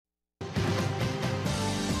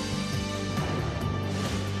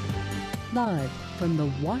Live from the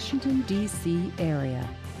Washington, D.C. area,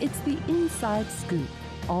 it's the Inside Scoop,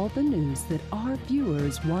 all the news that our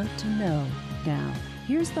viewers want to know. Now,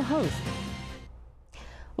 here's the host.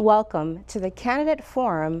 Welcome to the Candidate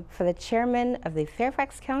Forum for the Chairman of the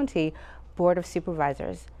Fairfax County Board of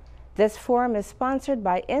Supervisors. This forum is sponsored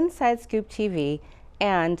by Inside Scoop TV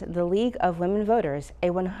and the League of Women Voters,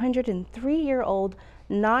 a 103-year-old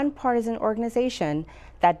nonpartisan organization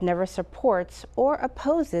that never supports or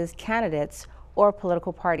opposes candidates or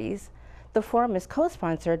political parties. The forum is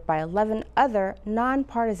co-sponsored by 11 other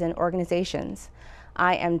nonpartisan organizations.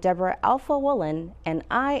 I am Deborah Alpha Woolen, and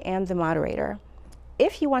I am the moderator.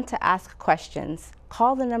 If you want to ask questions,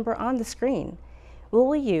 call the number on the screen. We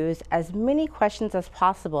will use as many questions as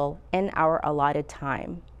possible in our allotted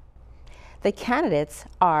time. The candidates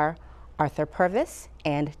are Arthur Purvis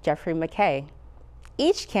and Jeffrey MacKay.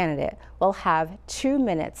 Each candidate will have 2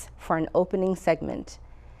 minutes for an opening segment.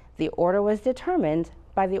 The order was determined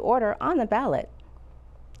by the order on the ballot.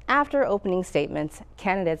 After opening statements,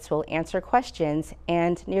 candidates will answer questions,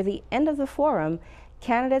 and near the end of the forum,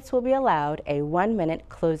 candidates will be allowed a 1-minute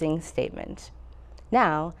closing statement.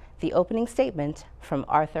 Now, the opening statement from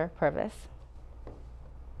Arthur Purvis.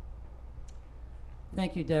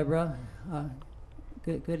 Thank you, Deborah.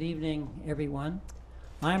 Good evening, everyone.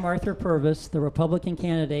 I'm Arthur Purvis, the Republican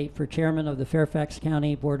candidate for chairman of the Fairfax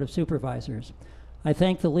County Board of Supervisors. I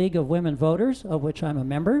thank the League of Women Voters, of which I'm a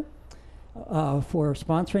member, for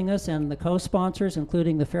sponsoring this, and the co-sponsors,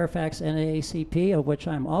 including the Fairfax NAACP, of which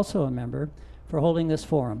I'm also a member, for holding this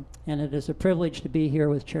forum. And it is a privilege to be here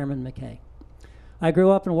with Chairman MacKay. I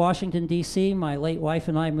grew up in Washington, D.C. My late wife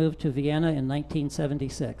and I moved to Vienna in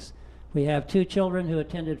 1976. We have 2 children who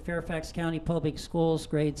attended Fairfax County Public Schools,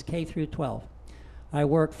 grades K through 12. I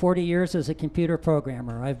worked 40 years as a computer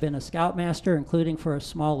programmer. I've been a scoutmaster, including for a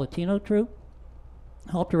small Latino troop,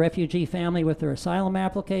 helped a refugee family with their asylum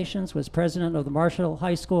applications, was president of the Marshall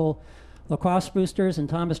High School Lacrosse Boosters and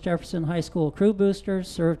Thomas Jefferson High School Crew Boosters,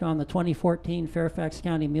 served on the 2014 Fairfax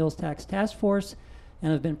County Meals Tax Task Force,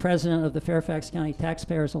 and have been president of the Fairfax County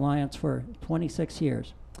Taxpayers Alliance for 26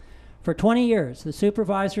 years. For 20 years, the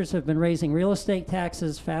supervisors have been raising real estate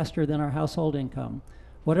taxes faster than our household income.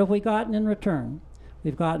 What have we gotten in return?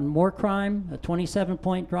 We've gotten more crime, a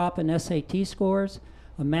 27-point drop in SAT scores,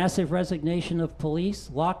 a massive resignation of police,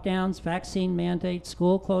 lockdowns, vaccine mandates,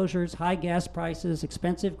 school closures, high gas prices,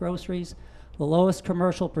 expensive groceries, the lowest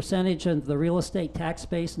commercial percentage of the real estate tax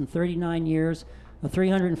base in 39 years, a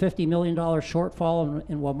 $350 million shortfall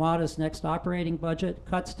in WMATA's next operating budget,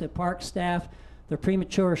 cuts to park staff, the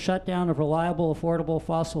premature shutdown of reliable, affordable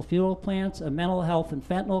fossil fuel plants, a mental health and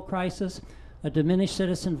fentanyl crisis, a diminished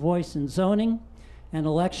citizen voice in zoning, and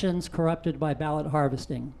elections corrupted by ballot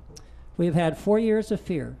harvesting. We have had 4 years of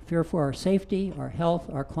fear for our safety, our health,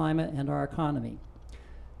 our climate, and our economy.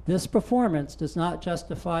 This performance does not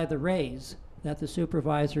justify the raise that the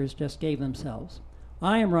supervisors just gave themselves.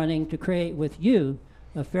 I am running to create with you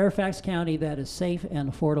a Fairfax County that is safe and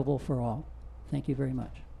affordable for all. Thank you very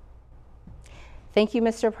much. Thank you,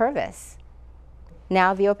 Mr. Purvis.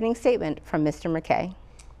 Now the opening statement from Mr. MacKay.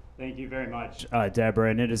 Thank you very much,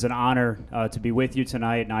 Deborah, and it is an honor to be with you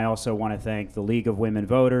tonight, and I also want to thank the League of Women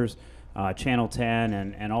Voters, Channel 10,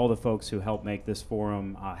 and all the folks who helped make this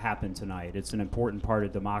forum happen tonight. It's an important part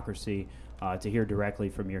of democracy to hear directly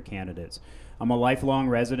from your candidates. I'm a lifelong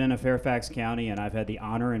resident of Fairfax County, and I've had the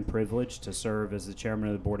honor and privilege to serve as the chairman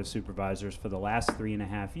of the Board of Supervisors for the last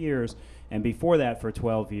 3.5 years, and before that for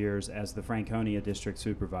 12 years as the Franconia District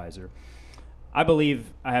Supervisor. I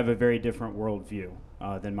believe I have a very different worldview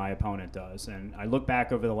than my opponent does. And I look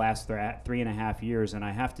back over the last 3.5 years, and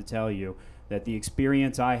I have to tell you that the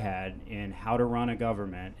experience I had in how to run a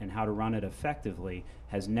government and how to run it effectively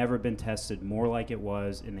has never been tested more like it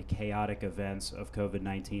was in the chaotic events of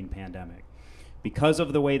COVID-19 pandemic. Because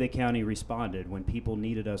of the way the county responded when people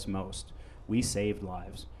needed us most, we saved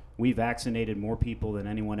lives. We vaccinated more people than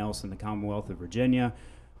anyone else in the Commonwealth of Virginia.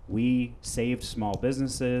 We saved small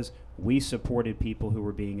businesses, we supported people who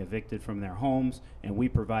were being evicted from their homes, and we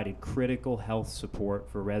provided critical health support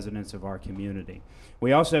for residents of our community.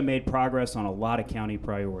 We also made progress on a lot of county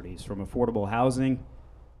priorities, from affordable housing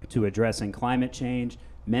to addressing climate change,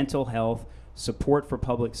 mental health, support for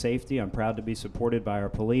public safety. I'm proud to be supported by our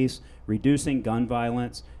police, reducing gun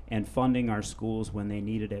violence, and funding our schools when they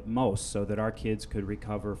needed it most so that our kids could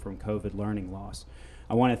recover from COVID learning loss.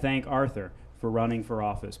 I want to thank Arthur for running for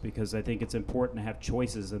office, because I think it's important to have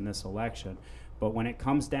choices in this election. But when it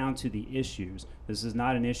comes down to the issues, this is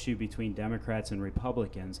not an issue between Democrats and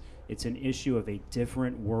Republicans. It's an issue of a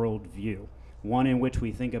different worldview. one in which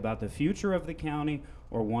we think about the future of the county,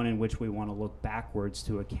 or one in which we want to look backwards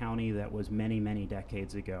to a county that was many, many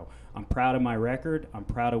decades ago. I'm proud of my record. I'm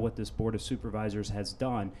proud of what this Board of Supervisors has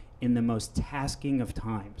done in the most tasking of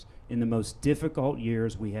times, in the most difficult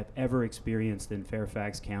years we have ever experienced in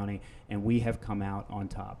Fairfax County, and we have come out on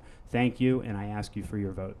top. Thank you, and I ask you for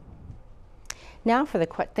your vote. Now for the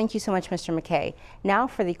thank you so much, Mr. McKay. Now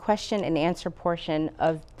for the question and answer portion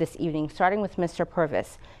of this evening, starting with Mr.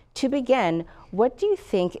 Purvis. To begin, what do you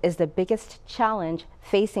think is the biggest challenge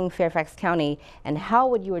facing Fairfax County, and how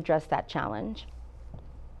would you address that challenge?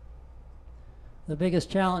 The biggest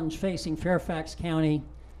challenge facing Fairfax County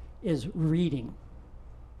is reading.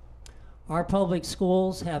 Our public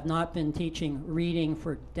schools have not been teaching reading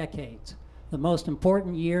for decades. The most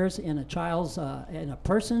important years in a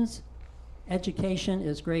person's education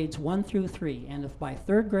is grades 1 through 3, and if by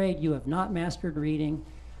 3rd grade you have not mastered reading,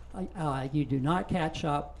 you do not catch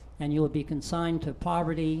up, and you will be consigned to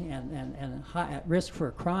poverty and at risk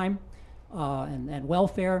for crime and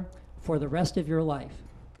welfare for the rest of your life.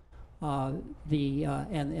 The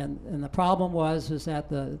problem is that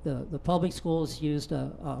the public schools used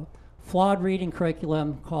a flawed reading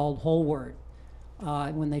curriculum called Whole Word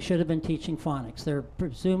when they should have been teaching phonics. They're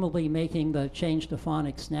presumably making the change to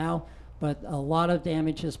phonics now, but a lot of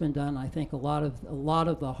damage has been done. I think a lot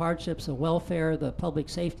of the hardships of welfare, the public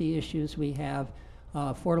safety issues we have,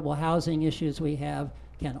 affordable housing issues we have,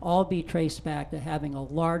 can all be traced back to having a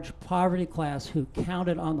large poverty class who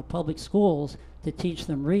counted on the public schools to teach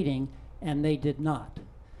them reading, and they did not.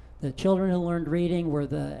 The children who learned reading were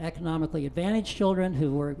the economically advantaged children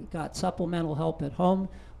who got supplemental help at home,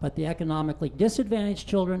 but the economically disadvantaged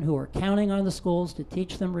children who were counting on the schools to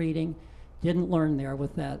teach them reading didn't learn there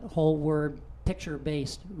with that Whole Word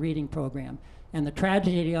picture-based reading program. And the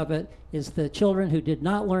tragedy of it is the children who did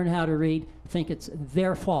not learn how to read think it's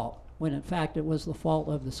their fault, when in fact it was the fault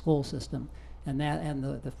of the school system. And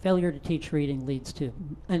the failure to teach reading leads to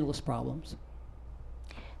endless problems.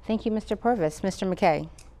 Thank you, Mr. Purvis. Mr. McKay.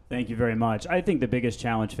 Thank you very much. I think the biggest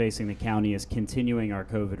challenge facing the county is continuing our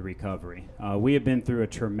COVID recovery. We have been through a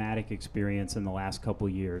traumatic experience in the last couple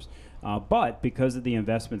years, but because of the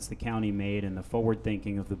investments the county made and the forward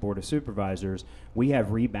thinking of the Board of Supervisors, we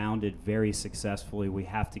have rebounded very successfully. We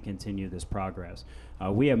have to continue this progress.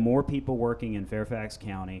 We have more people working in Fairfax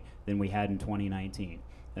County than we had in 2019,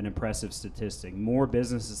 an impressive statistic. More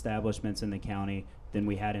business establishments in the county than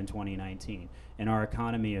we had in 2019, and our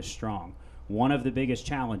economy is strong. One of the biggest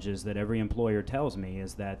challenges that every employer tells me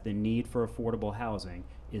is that the need for affordable housing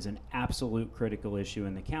is an absolute critical issue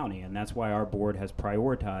in the county, and that's why our board has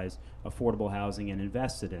prioritized affordable housing and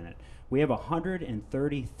invested in it. We have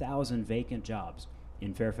 130,000 vacant jobs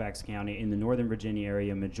in Fairfax County, in the Northern Virginia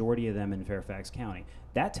area, majority of them in Fairfax County.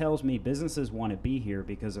 That tells me businesses want to be here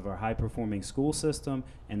because of our high-performing school system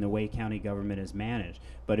and the way county government is managed.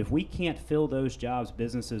 But if we can't fill those jobs,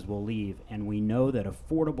 businesses will leave, and we know that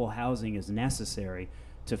affordable housing is necessary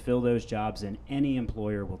to fill those jobs, and any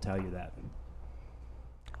employer will tell you that.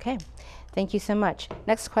 Okay, thank you so much.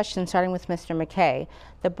 Next question, starting with Mr. McKay.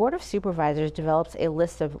 The Board of Supervisors develops a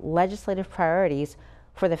list of legislative priorities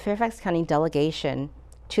for the Fairfax County delegation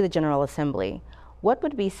to the General Assembly. What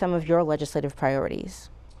would be some of your legislative priorities?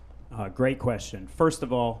 Great question. First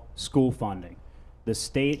of all, school funding. The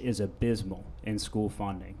state is abysmal in school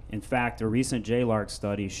funding. In fact, a recent JLARC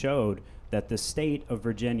study showed that the state of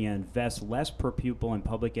Virginia invests less per pupil in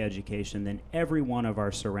public education than every one of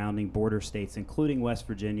our surrounding border states, including West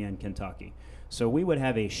Virginia and Kentucky. So we would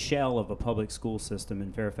have a shell of a public school system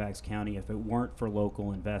in Fairfax County if it weren't for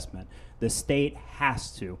local investment. The state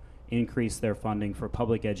has to increase their funding for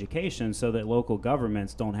public education so that local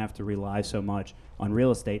governments don't have to rely so much on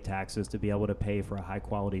real estate taxes to be able to pay for a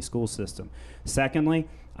high-quality school system. Secondly,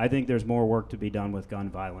 I think there's more work to be done with gun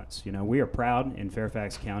violence. You know, we are proud in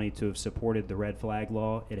Fairfax County to have supported the red flag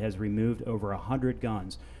law. It has removed over 100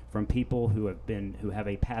 guns from people who have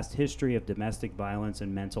a past history of domestic violence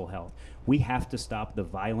and mental health. We have to stop the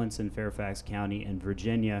violence in Fairfax County, and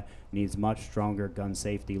Virginia needs much stronger gun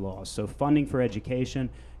safety laws. So funding for education,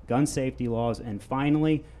 gun safety laws, and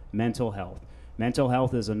finally, mental health. Mental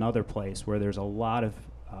health is another place where there's a lot of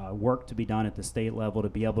work to be done at the state level to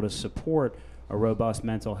be able to support a robust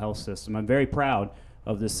mental health system. I'm very proud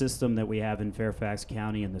of the system that we have in Fairfax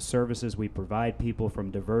County and the services we provide people, from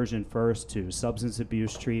diversion first to substance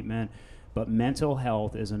abuse treatment. But mental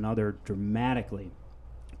health is another dramatically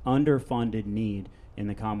underfunded need in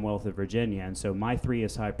the Commonwealth of Virginia. And so my 3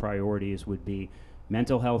 high priorities would be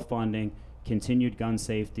mental health funding, continued gun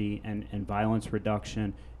safety and violence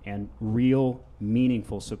reduction, and real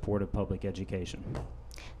meaningful support of public education.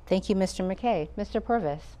 Thank you, Mr. McKay. Mr.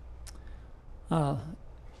 Purvis.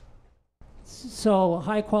 So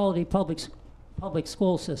high quality public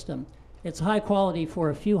school system. It's high quality for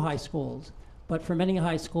a few high schools, but for many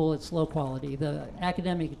high school it's low quality. The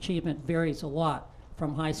academic achievement varies a lot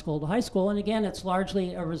from high school to high school, and again it's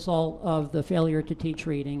largely a result of the failure to teach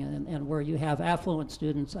reading and where you have affluent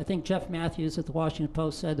students. I think Jeff Matthews at the Washington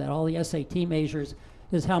Post said that all the SAT measures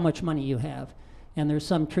is how much money you have, and there's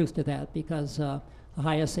some truth to that because the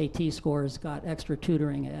high SAT scores got extra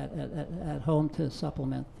tutoring at home to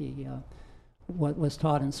supplement the what was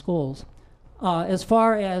taught in schools. As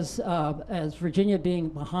far as Virginia being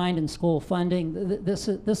behind in school funding,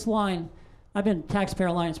 this line, I've been Taxpayer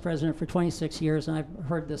Alliance president for 26 years, and I've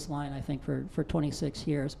heard this line, I think, for 26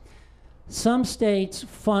 years. Some states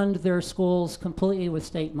fund their schools completely with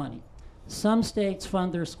state money. Some states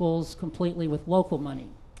fund their schools completely with local money.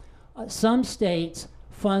 Some states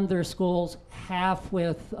fund their schools half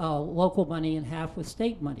with local money and half with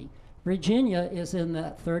state money. Virginia is in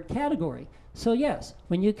that third category. So yes,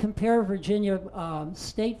 when you compare Virginia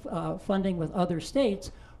state funding with other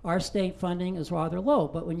states, our state funding is rather low.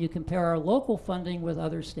 But when you compare our local funding with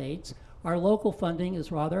other states, our local funding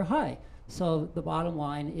is rather high. So the bottom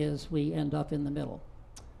line is we end up in the middle.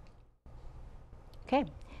 Okay.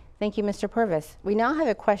 Thank you, Mr. Purvis. We now have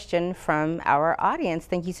a question from our audience.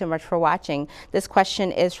 Thank you so much for watching. This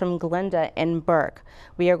question is from Glenda in Burke.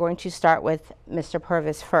 We are going to start with Mr.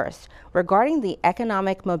 Purvis first. Regarding the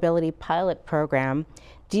Economic Mobility Pilot Program,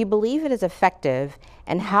 do you believe it is effective,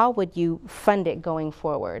 and how would you fund it going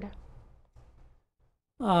forward?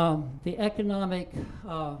 The Economic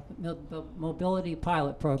Mobility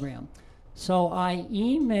Pilot Program. So I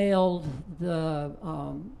emailed the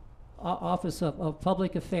Office of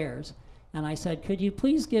Public Affairs, and I said, could you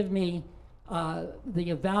please give me the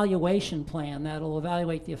evaluation plan that'll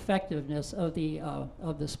evaluate the effectiveness of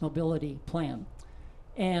this mobility plan?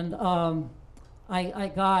 And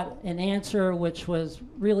I got an answer which was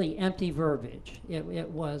really empty verbiage. It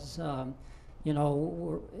was, you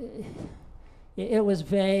know, it was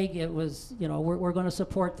vague. It was, you know, we're going to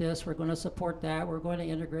support this, we're going to support that, we're going to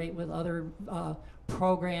integrate with other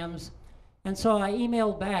programs. And so I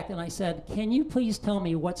emailed back and I said, can you please tell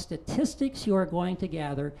me what statistics you are going to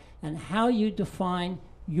gather and how you define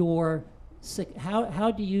your, how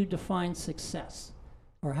do you define success?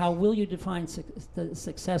 Or how will you define the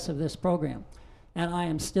success of this program? And I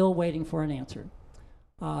am still waiting for an answer.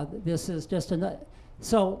 This is just another,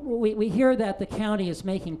 so we hear that the county is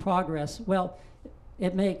making progress. Well,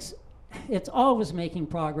 it's always making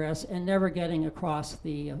progress and never getting across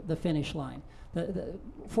the finish line. The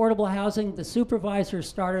affordable housing, the supervisors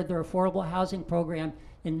started their affordable housing program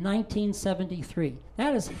in 1973.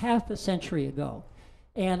 That is half a century ago.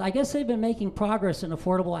 And I guess they've been making progress in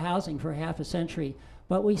affordable housing for half a century,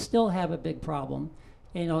 but we still have a big problem,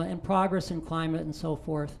 you know, and progress in climate and so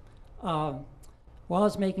forth. While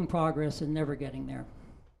it's making progress and never getting there.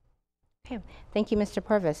 Okay, thank you, Mr.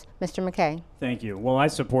 Purvis. Mr. McKay. Thank you. Well, I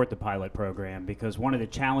support the pilot program because one of the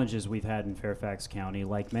challenges we've had in Fairfax County,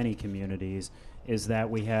 like many communities, is that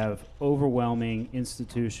we have overwhelming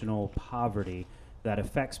institutional poverty that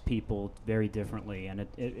affects people very differently. And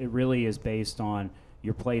it really is based on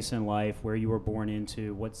your place in life, where you were born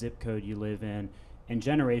into, what zip code you live in, and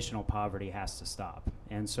generational poverty has to stop.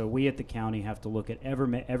 And so we at the county have to look at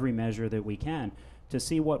every measure that we can to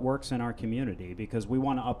see what works in our community, because we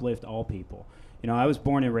want to uplift all people. You know, I was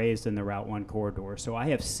born and raised in the Route 1 corridor, so I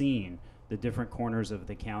have seen the different corners of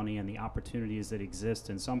the county and the opportunities that exist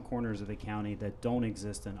in some corners of the county that don't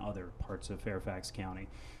exist in other parts of Fairfax County.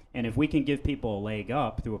 And if we can give people a leg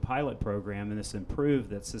up through a pilot program and this improve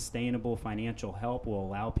that sustainable financial help will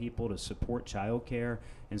allow people to support childcare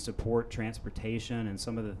and support transportation and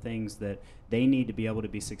some of the things that they need to be able to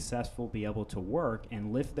be successful, be able to work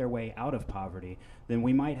and lift their way out of poverty, then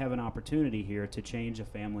we might have an opportunity here to change a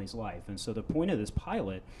family's life. And so the point of this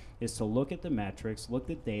pilot is to look at the metrics, look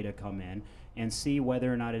at data come in, and see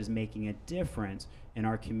whether or not it is making a difference in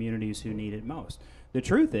our communities who need it most. The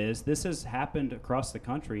truth is, this has happened across the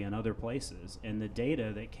country and other places, and the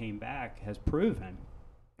data that came back has proven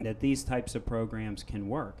that these types of programs can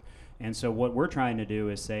work. And so what we're trying to do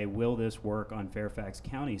is say, will this work on Fairfax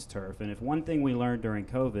County's turf? And if one thing we learned during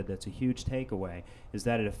COVID that's a huge takeaway is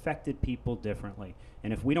that it affected people differently.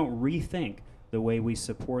 And if we don't rethink the way we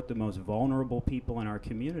support the most vulnerable people in our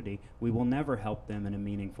community, we will never help them in a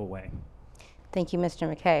meaningful way. Thank you, Mr.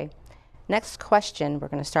 McKay. Next question, we're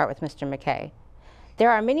going to start with Mr. McKay. There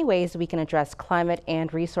are many ways we can address climate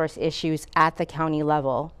and resource issues at the county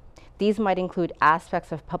level. These might include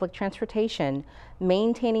aspects of public transportation,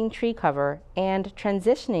 maintaining tree cover, and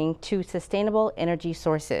transitioning to sustainable energy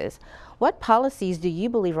sources. What policies do you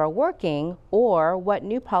believe are working, or what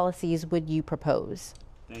new policies would you propose?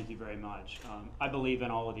 Thank you very much. I believe in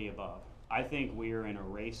all of the above. I think we are in a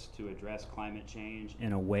race to address climate change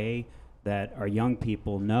in a way that our young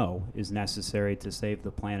people know is necessary to save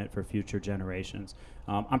the planet for future generations.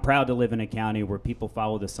 I'm proud to live in a county where people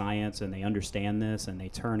follow the science and they understand this and they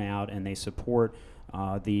turn out and they support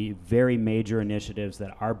the very major initiatives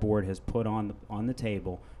that our board has put on the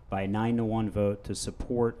table by a 9-to-1 vote to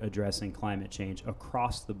support addressing climate change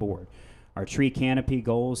across the board. Our tree canopy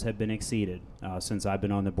goals have been exceeded since I've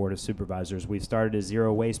been on the Board of Supervisors. We've started a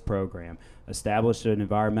zero waste program, established an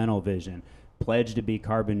environmental vision, pledged to be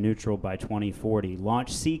carbon neutral by 2040,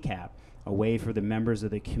 launched CCAP, a way for the members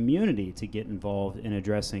of the community to get involved in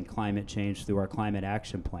addressing climate change through our climate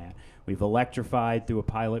action plan. We've electrified through a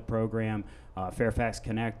pilot program, Fairfax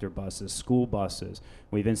Connector buses, school buses.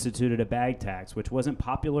 We've instituted a bag tax, which wasn't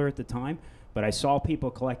popular at the time, but I saw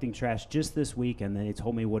people collecting trash just this week, and they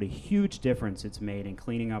told me what a huge difference it's made in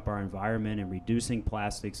cleaning up our environment and reducing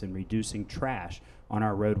plastics and reducing trash on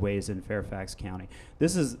our roadways in Fairfax County.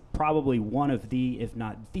 This is probably one of the, if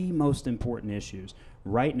not the most important issues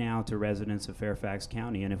right now to residents of Fairfax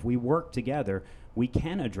County. And if we work together, we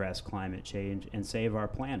can address climate change and save our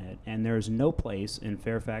planet. And there's no place in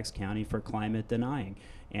Fairfax County for climate denying.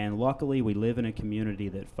 And luckily, we live in a community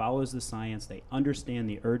that follows the science, they understand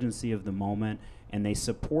the urgency of the moment, and they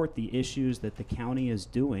support the issues that the county is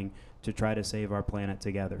doing to try to save our planet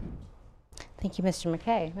together. Thank you, Mr.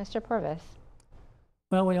 McKay. Mr. Purvis.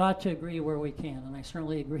 Well, we ought to agree where we can, and I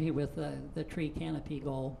certainly agree with the tree canopy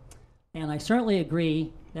goal. And I certainly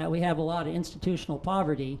agree that we have a lot of institutional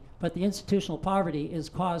poverty, but the institutional poverty is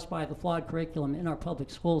caused by the flawed curriculum in our public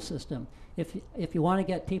school system. If you want to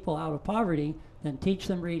get people out of poverty, then teach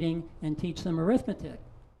them reading and teach them arithmetic.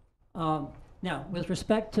 Now, with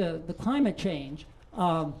respect to the climate change,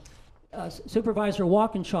 Supervisor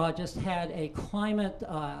Walkinshaw just had a climate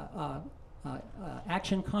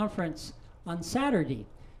action conference on Saturday,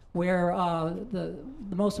 where the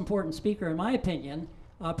most important speaker, in my opinion,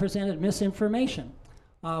 presented misinformation.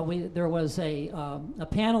 There was a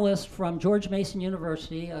panelist from George Mason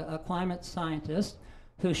University, a climate scientist,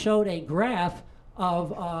 who showed a graph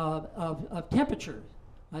of temperature,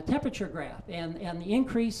 a temperature graph, and the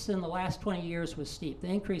increase in the last 20 years was steep. The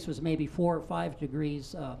increase was maybe 4 or 5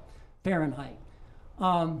 degrees Fahrenheit.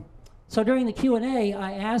 So during the Q&A,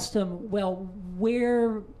 I asked him, well,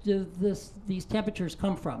 where do these temperatures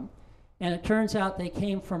come from? And it turns out they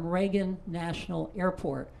came from Reagan National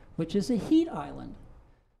Airport, which is a heat island.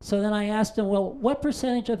 So then I asked him, well, what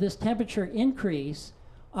percentage of this temperature increase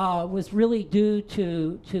was really due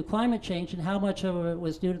to climate change, and how much of it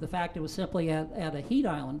was due to the fact it was simply at a heat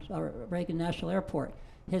island, or Reagan National Airport?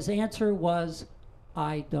 His answer was,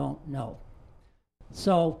 I don't know.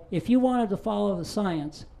 So if you wanted to follow the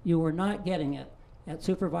science, you were not getting it at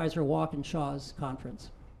Supervisor Walkinshaw's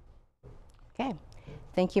conference. Okay.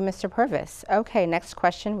 Thank you, Mr. Purvis. Okay, next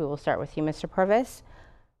question. We will start with you, Mr. Purvis.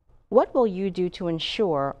 What will you do to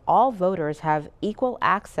ensure all voters have equal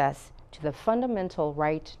access to the fundamental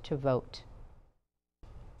right to vote?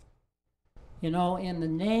 You know, in the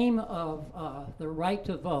name of the right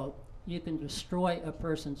to vote, you can destroy a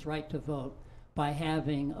person's right to vote by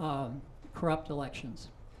having corrupt elections.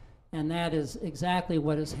 And that is exactly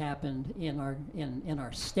what has happened in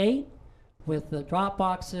our state, with the drop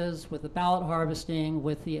boxes, with the ballot harvesting,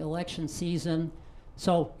 with the election season.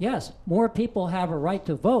 So yes, more people have a right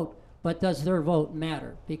to vote, but does their vote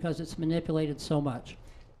matter? Because it's manipulated so much.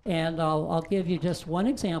 And I'll give you just one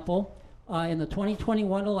example. In the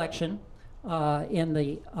 2021 election, in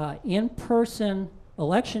the in-person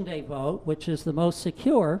election day vote, which is the most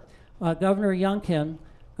secure, Governor Youngkin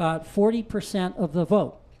got 40% of the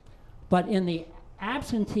vote. But in the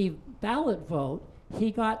absentee ballot vote, he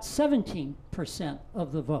got 17%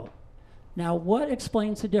 of the vote. Now, what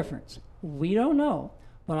explains the difference? We don't know,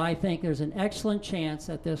 but I think there's an excellent chance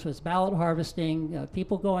that this was ballot harvesting,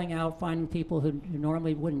 people going out, finding people who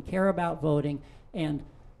normally wouldn't care about voting, and,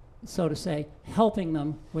 so to say, helping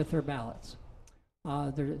them with their ballots.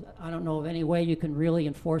 I don't know of any way you can really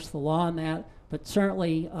enforce the law on that, but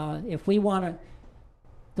certainly if we want to,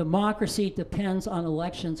 democracy depends on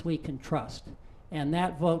elections we can trust. And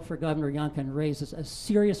that vote for Governor Youngkin raises a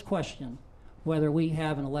serious question whether we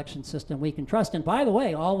have an election system we can trust. And by the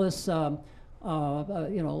way, all this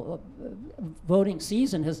voting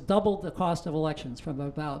season has doubled the cost of elections from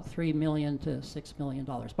about $3 million to $6 million.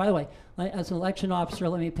 By the way, as an election officer,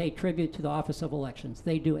 let me pay tribute to the Office of Elections.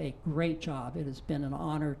 They do a great job. It has been an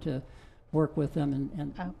honor to work with them.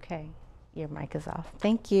 And Okay, your mic is off.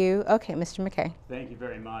 Thank you. Okay, Mr. McKay. Thank you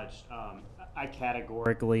very much. I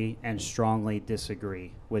categorically and strongly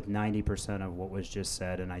disagree with 90% of what was just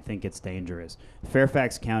said, and I think it's dangerous.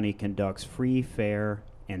 Fairfax County conducts free, fair,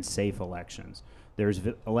 and safe elections.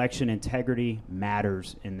 Election integrity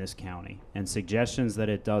matters in this county, and suggestions that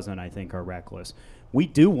it doesn't, I think, are reckless. We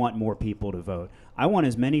do want more people to vote. I want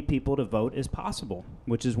as many people to vote as possible,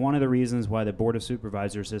 which is one of the reasons why the Board of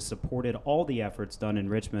Supervisors has supported all the efforts done in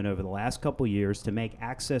Richmond over the last couple years to make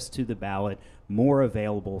access to the ballot more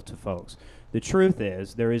available to folks. The truth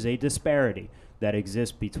is, there is a disparity that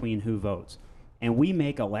exists between who votes. And we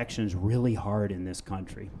make elections really hard in this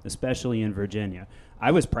country, especially in Virginia.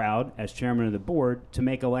 I was proud, as chairman of the board, to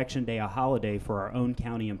make Election Day a holiday for our own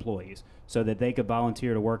county employees so that they could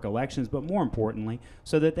volunteer to work elections, but more importantly,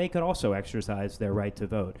 so that they could also exercise their right to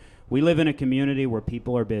vote. We live in a community where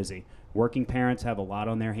people are busy. Working parents have a lot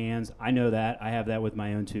on their hands. I know that. I have that with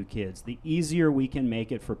my own 2 kids. The easier we can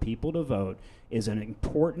make it for people to vote is an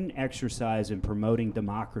important exercise in promoting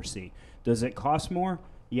democracy. Does it cost more?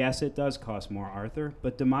 Yes, it does cost more, Arthur,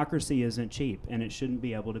 but democracy isn't cheap, and it shouldn't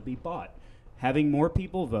be able to be bought. Having more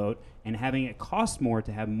people vote and having it cost more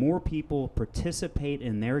to have more people participate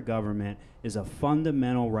in their government is a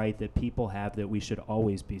fundamental right that people have that we should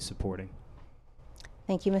always be supporting.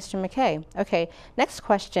 Thank you, Mr. McKay. Okay, next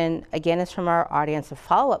question, again, is from our audience, a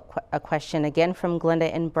follow-up question, again from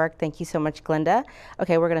Glenda in Burke. Thank you so much, Glenda.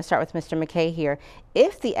 Okay, we're going to start with Mr. McKay here.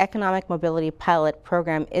 If the Economic Mobility Pilot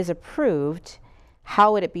Program is approved,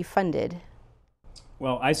 how would it be funded?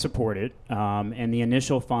 Well, I support it, and the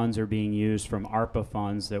initial funds are being used from ARPA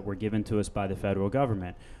funds that were given to us by the federal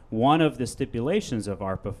government. One of the stipulations of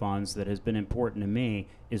ARPA funds that has been important to me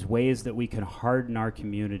is ways that we can harden our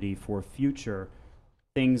community for future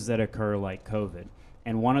things that occur like COVID.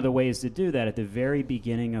 And one of the ways to do that, at the very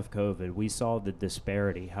beginning of COVID, we saw the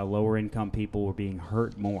disparity, how lower income people were being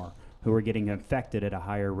hurt more, who were getting infected at a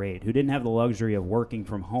higher rate, who didn't have the luxury of working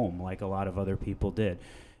from home like a lot of other people did.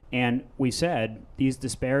 And we said these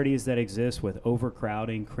disparities that exist with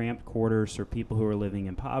overcrowding, cramped quarters for people who are living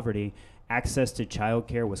in poverty, access to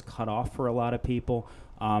childcare was cut off for a lot of people.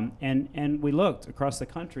 And we looked across the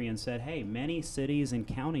country and said, hey, many cities and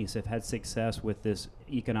counties have had success with this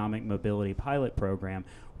economic mobility pilot program.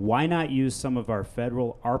 Why not use some of our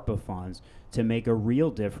federal ARPA funds to make a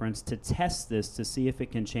real difference, to test this, to see if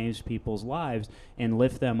it can change people's lives and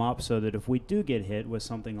lift them up so that if we do get hit with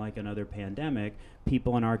something like another pandemic,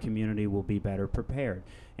 people in our community will be better prepared.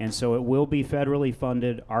 And so it will be federally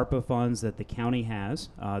funded ARPA funds that the county has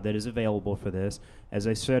that is available for this. As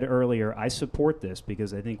I said earlier, I support this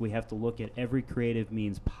because I think we have to look at every creative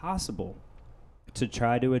means possible to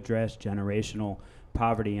try to address generational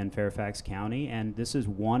poverty in Fairfax County, and this is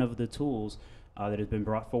one of the tools that has been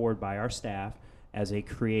brought forward by our staff as a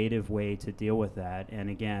creative way to deal with that, and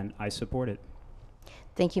again, I support it.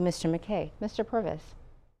 Thank you, Mr. McKay. Mr. Purvis.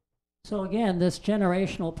 so again, this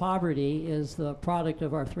generational poverty is the product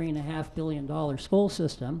of our $3.5 billion school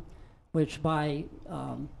system, which by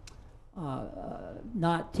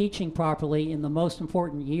not teaching properly in the most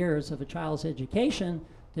important years of a child's education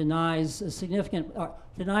denies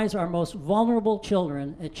our most vulnerable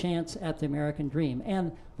children a chance at the American dream.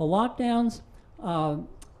 And the lockdowns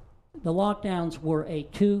were a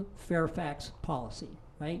to Fairfax policy,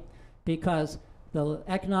 right? Because the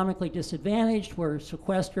economically disadvantaged were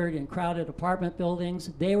sequestered in crowded apartment buildings.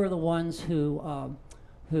 They were the ones who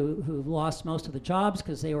lost most of the jobs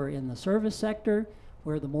because they were in the service sector,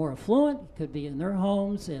 where the more affluent could be in their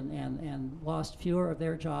homes and lost fewer of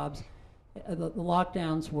their jobs. The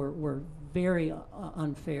lockdowns were very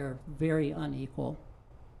unfair, very unequal.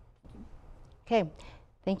 Okay,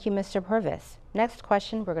 thank you, Mr. Purvis. Next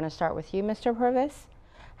question, we're going to start with you, Mr. Purvis.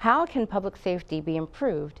 How can public safety be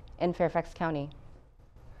improved in Fairfax County?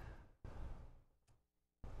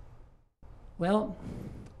 Well,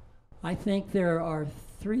 I think there are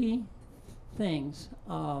 3 things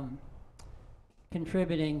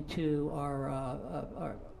contributing to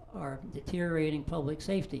our deteriorating public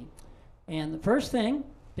safety. And the first thing,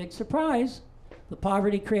 big surprise, the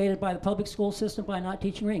poverty created by the public school system by not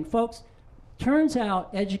teaching reading. Folks, turns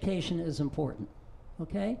out education is important,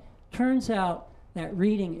 okay? Turns out that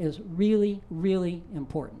reading is really, really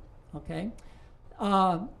important, okay?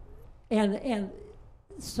 And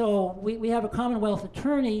so we have a Commonwealth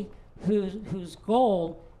attorney whose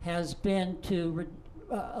goal has been to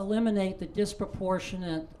eliminate the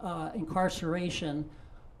disproportionate incarceration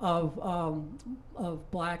of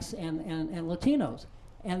blacks and Latinos.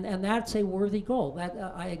 And that's a worthy goal. That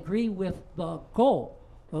I agree with the goal,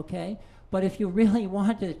 okay? But if you really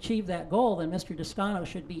want to achieve that goal, then Mr. Descano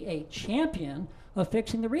should be a champion of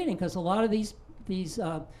fixing the reading, because a lot of these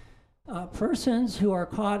persons who are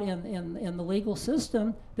caught in the legal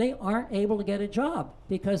system, they aren't able to get a job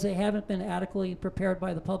because they haven't been adequately prepared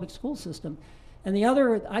by the public school system. And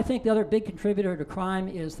I think the other big contributor to crime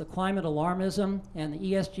is the climate alarmism and the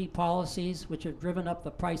ESG policies, which have driven up the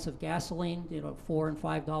price of gasoline, $4 and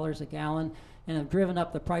 $5 a gallon, and have driven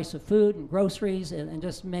up the price of food and groceries and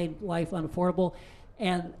just made life unaffordable.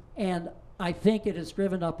 And I think it has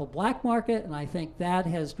driven up a black market, and I think that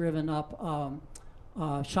has driven up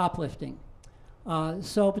shoplifting.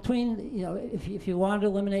 So between, if you want to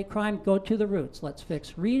eliminate crime, go to the roots. Let's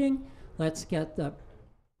fix reading. Let's get the...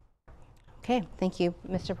 Okay, thank you,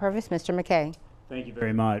 Mr. Purvis. Mr. McKay. Thank you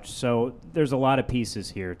very much. So there's a lot of pieces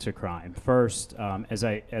here to crime. First, as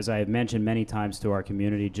I have mentioned many times to our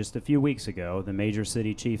community, just a few weeks ago, the Major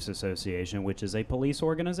City Chiefs Association, which is a police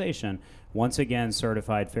organization, once again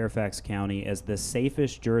certified Fairfax County as the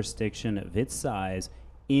safest jurisdiction of its size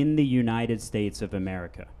in the United States of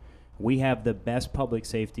America. We have the best public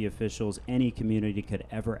safety officials any community could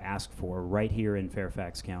ever ask for right here in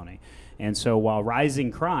Fairfax County. And so while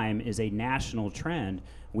rising crime is a national trend,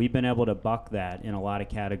 we've been able to buck that in a lot of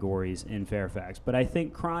categories in Fairfax. But I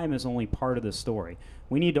think crime is only part of the story.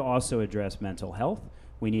 We need to also address mental health.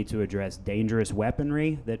 We need to address dangerous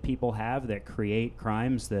weaponry that people have that create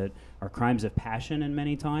crimes that are crimes of passion in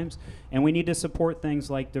many times. And we need to support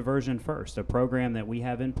things like Diversion First, a program that we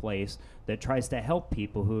have in place that tries to help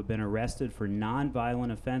people who have been arrested for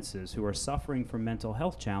nonviolent offenses, who are suffering from mental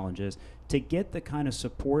health challenges, to get the kind of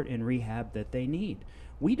support and rehab that they need.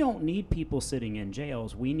 We don't need people sitting in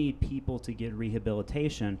jails. We need people to get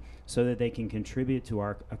rehabilitation so that they can contribute to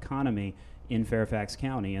our economy in Fairfax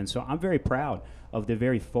County. And so I'm very proud of the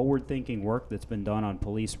very forward-thinking work that's been done on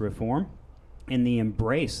police reform and the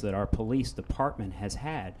embrace that our police department has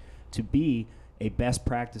had to be a best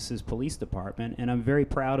practices police department. And I'm very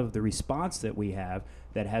proud of the response that we have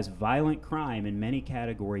that has violent crime in many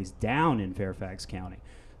categories down in Fairfax County.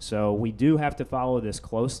 So we do have to follow this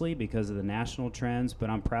closely because of the national trends, but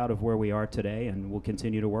I'm proud of where we are today, and we'll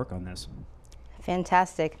continue to work on this.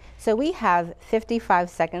 Fantastic. So we have 55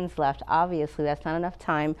 seconds left. Obviously, that's not enough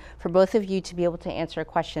time for both of you to be able to answer a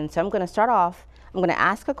question. So I'm going to start off. I'm going to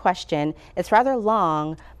ask a question. It's rather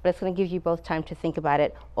long, but it's going to give you both time to think about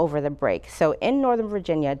it over the break. So in Northern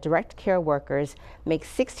Virginia, direct care workers make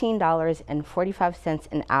 $16.45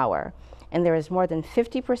 an hour, and there is more than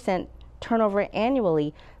 50% turnover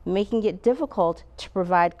annually, making it difficult to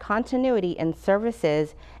provide continuity in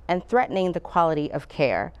services and threatening the quality of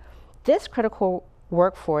care. This critical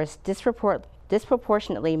workforce,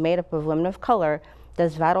 disproportionately made up of women of color,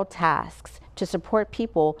 does vital tasks to support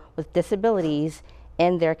people with disabilities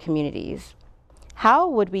in their communities. How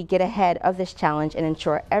would we get ahead of this challenge and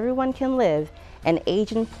ensure everyone can live and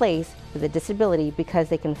age in place with a disability because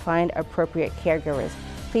they can find appropriate caregivers?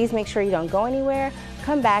 Please make sure you don't go anywhere.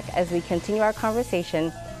 Come back as we continue our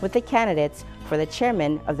conversation with the candidates for the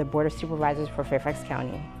chairman of the Board of Supervisors for Fairfax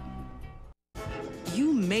County.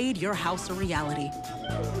 You made your house a reality.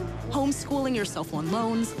 Homeschooling yourself on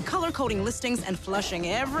loans, color-coding listings, and flushing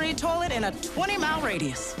every toilet in a 20-mile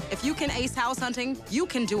radius. If you can ace house hunting, you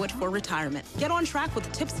can do it for retirement. Get on track with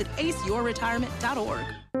tips at aceyourretirement.org.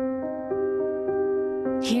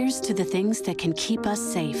 Here's to the things that can keep us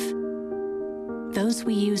safe. Those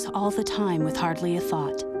we use all the time with hardly a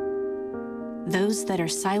thought. Those that are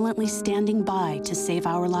silently standing by to save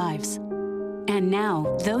our lives. And now,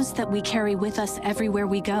 those that we carry with us everywhere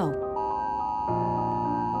we go.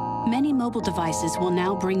 Many mobile devices will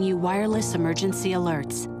now bring you wireless emergency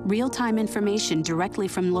alerts, real-time information directly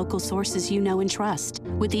from local sources you know and trust.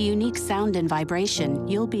 With the unique sound and vibration,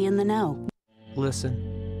 you'll be in the know.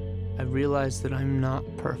 Listen, I realize that I'm not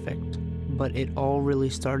perfect, but it all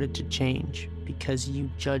really started to change because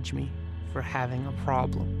you judge me for having a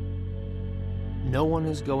problem. No one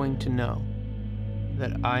is going to know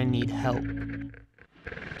that I need help.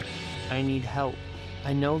 I need help.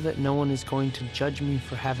 I know that no one is going to judge me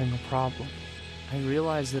for having a problem. I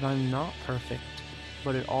realize that I'm not perfect,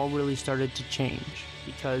 but it all really started to change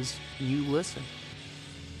because you listen.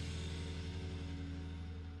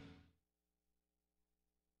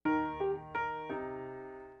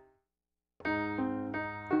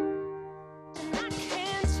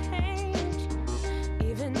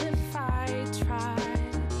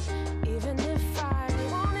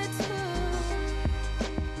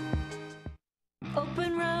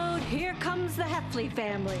 Open road, here comes the Heffley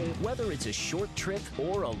family. Whether it's a short trip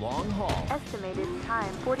or a long haul. Estimated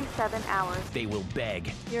time, 47 hours. They will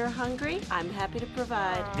beg. You're hungry? I'm happy to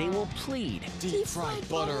provide. They will plead. Deep fried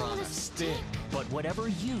butter on a stick. But whatever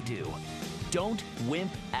you do, don't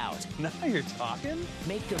wimp out. Now you're talking.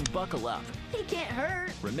 Make them buckle up. He can't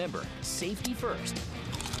hurt. Remember, safety first.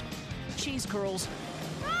 Cheese curls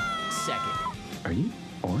second. Are you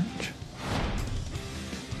orange?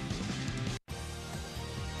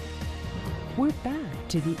 We're back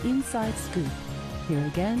to the Inside Scoop. Here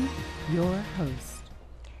again, your host.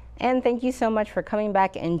 And thank you so much for coming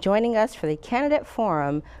back and joining us for the candidate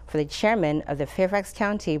forum for the chairman of the Fairfax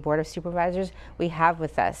County Board of Supervisors. We have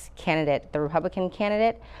with us the Republican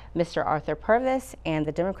candidate, Mr. Arthur Purvis, and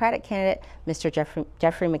the Democratic candidate, Mr.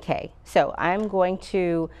 Jeffrey McKay. So I'm going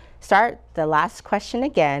to start the last question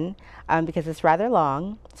again because it's rather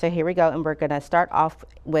long. So here we go, and we're going to start off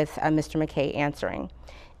with Mr. McKay answering.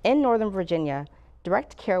 In Northern Virginia,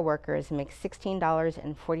 direct care workers make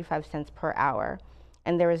 $16.45 per hour,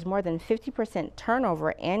 and there is more than 50%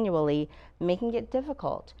 turnover annually, making it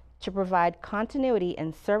difficult to provide continuity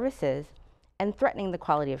in services and threatening the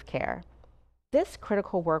quality of care. This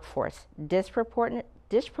critical workforce,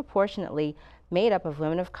 disproportionately made up of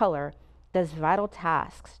women of color, does vital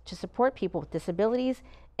tasks to support people with disabilities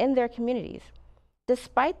in their communities.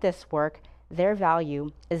 Despite this work, their value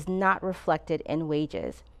is not reflected in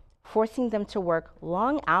wages, forcing them to work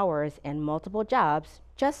long hours and multiple jobs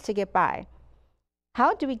just to get by.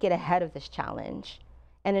 How do we get ahead of this challenge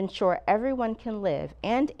and ensure everyone can live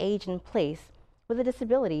and age in place with a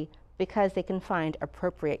disability because they can find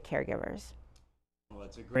appropriate caregivers? Well,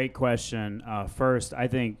 it's a great question. First, I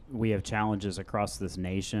think we have challenges across this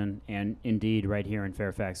nation and indeed right here in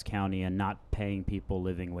Fairfax County and not paying people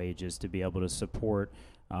living wages to be able to support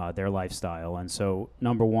their lifestyle. And so,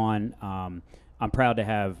 number one, I'm proud to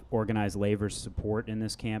have organized labor's support in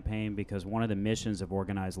this campaign because one of the missions of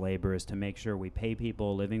organized labor is to make sure we pay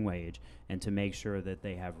people a living wage and to make sure that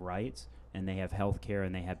they have rights and they have health care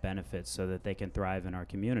and they have benefits so that they can thrive in our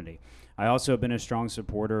community. I also have been a strong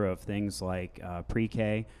supporter of things like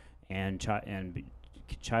pre-K and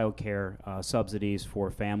child care subsidies for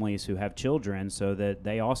families who have children so that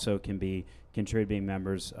they also can be contributing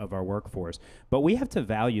members of our workforce. But we have to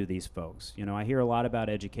value these folks. You know, I hear a lot about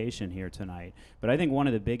education here tonight, but I think one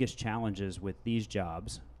of the biggest challenges with these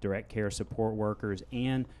jobs, direct care support workers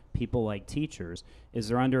and people like teachers, is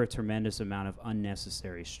they're under a tremendous amount of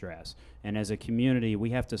unnecessary stress. And as a community, we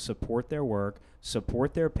have to support their work,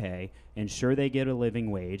 support their pay, ensure they get a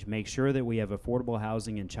living wage, make sure that we have affordable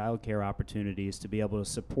housing and child care opportunities to be able to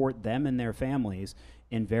support them and their families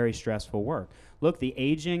in very stressful work. Look, the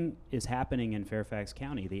aging is happening in Fairfax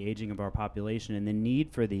County, the aging of our population, and the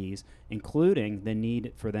need for these, including the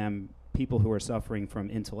need for them, people who are suffering from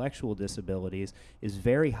intellectual disabilities, is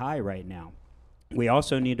very high right now. We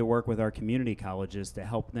also need to work with our community colleges to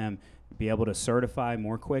help them be able to certify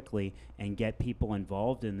more quickly and get people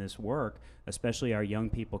involved in this work, especially our young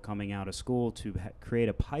people coming out of school, to create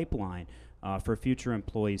a pipeline for future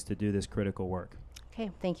employees to do this critical work.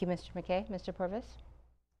 Okay, thank you, Mr. McKay. Mr. Purvis?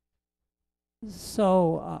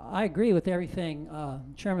 So I agree with everything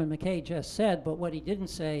Chairman McKay just said, but what he didn't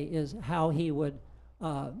say is how he would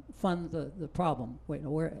fund the problem,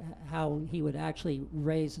 how he would actually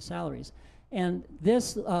raise the salaries. And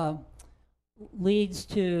this leads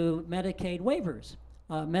to Medicaid waivers.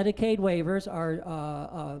 Medicaid waivers are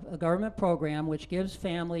a government program which gives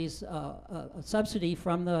families a subsidy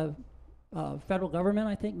from the federal government,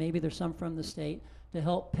 I think, maybe there's some from the state, to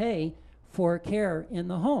help pay for care in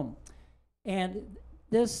the home. And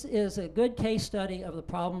this is a good case study of the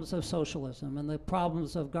problems of socialism and the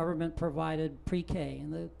problems of government-provided pre-K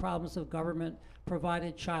and the problems of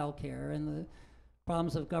government-provided child care and the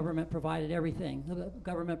problems of government-provided everything,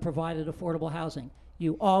 government-provided affordable housing.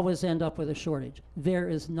 You always end up with a shortage. There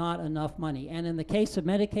is not enough money. And in the case of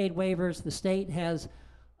Medicaid waivers, the state has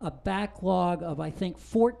a backlog of, I think,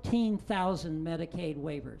 14,000 Medicaid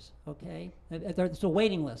waivers, okay? There's a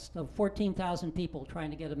waiting list of 14,000 people trying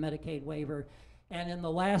to get a Medicaid waiver. And in the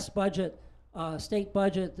last budget, state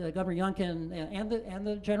budget, Governor Youngkin and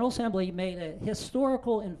the General Assembly made a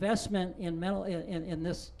historical investment in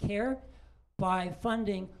this care by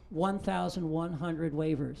funding 1,100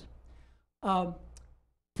 waivers.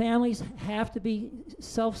 Families have to be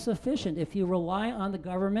self-sufficient. If you rely on the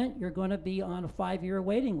government, you're going to be on a 5-year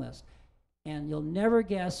waiting list. And you'll never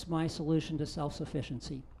guess my solution to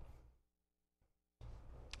self-sufficiency.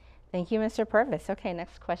 Thank you, Mr. Purvis. Okay,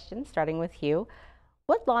 next question, starting with you.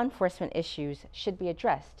 What law enforcement issues should be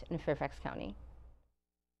addressed in Fairfax County?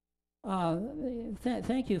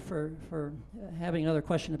 Thank you for having another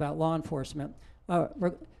question about law enforcement.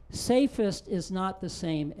 Safest is not the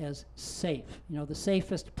same as safe. You know, the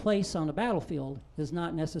safest place on the battlefield is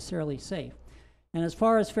not necessarily safe. And as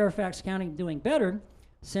far as Fairfax County doing better,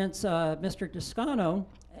 since Mr. Toscano,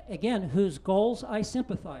 again, whose goals I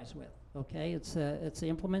sympathize with, okay, it's the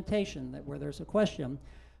implementation where there's a question.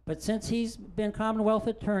 But since he's been Commonwealth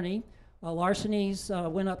Attorney, larcenies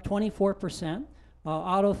went up 24%,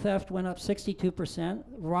 auto theft went up 62%,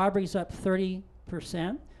 robberies up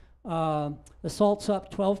 30%, assaults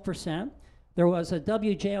up 12%. There was a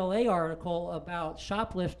WJLA article about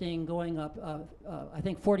shoplifting going up, I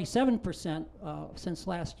think 47% since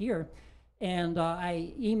last year. And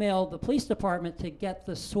I emailed the police department to get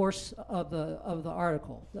the source of the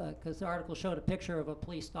article, because the article showed a picture of a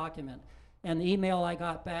police document. And the email I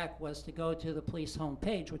got back was to go to the police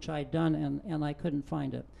homepage, which I'd done, and I couldn't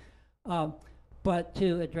find it. But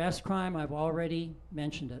to address crime, I've already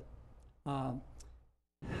mentioned it.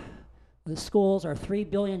 The schools, our $3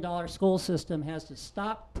 billion school system has to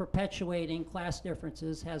stop perpetuating class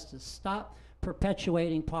differences, has to stop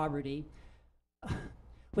perpetuating poverty.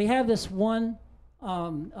 We have this one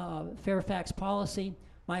Fairfax policy.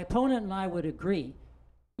 My opponent and I would agree.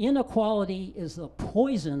 Inequality is the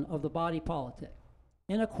poison of the body politic.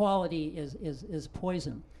 Inequality is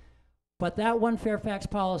poison. But that one Fairfax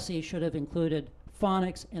policy should have included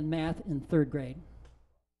phonics and math in 3rd grade.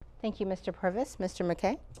 Thank you, Mr. Purvis. Mr.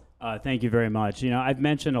 McKay? Thank you very much. You know, I've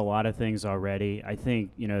mentioned a lot of things already. I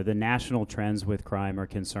think, you know, the national trends with crime are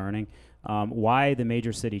concerning. Why the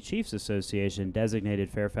Major City Chiefs Association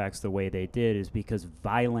designated Fairfax the way they did is because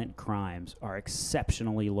violent crimes are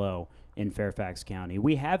exceptionally low in Fairfax County.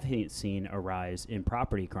 We have seen a rise in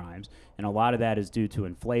property crimes, and a lot of that is due to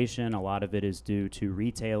inflation. A lot of it is due to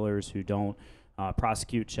retailers who don't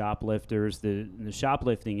prosecute shoplifters. The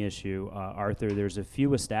shoplifting issue, Arthur, there's a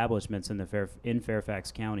few establishments in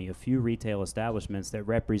Fairfax County, a few retail establishments that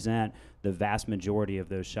represent the vast majority of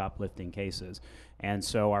those shoplifting cases. And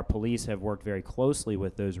so our police have worked very closely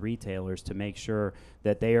with those retailers to make sure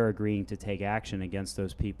that they are agreeing to take action against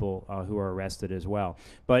those people who are arrested as well.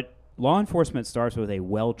 But law enforcement starts with a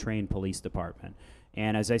well-trained police department.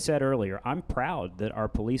 And as I said earlier, I'm proud that our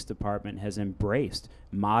police department has embraced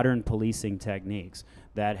modern policing techniques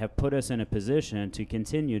that have put us in a position to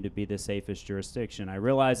continue to be the safest jurisdiction. I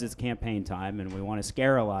realize it's campaign time and we want to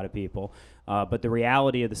scare a lot of people, but the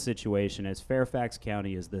reality of the situation is Fairfax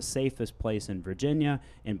County is the safest place in Virginia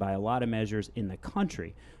and by a lot of measures in the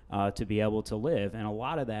country to be able to live. And a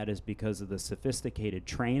lot of that is because of the sophisticated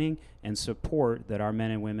training and support that our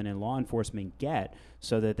men and women in law enforcement get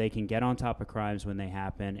so that they can get on top of crimes when they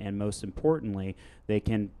happen, and most importantly, they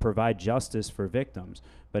can provide justice for victims.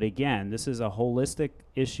 But again, this is a holistic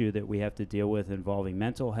issue that we have to deal with involving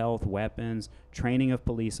mental health, weapons, training of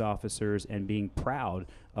police officers, and being proud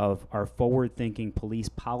of our forward-thinking police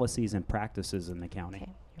policies and practices in the county.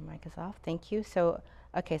 Okay, your mic is off. Thank you. So,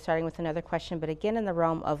 okay, starting with another question, but again in the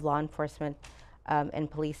realm of law enforcement and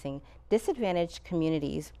policing, disadvantaged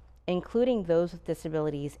communities, including those with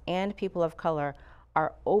disabilities and people of color,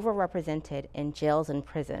 are overrepresented in jails and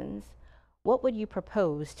prisons. What would you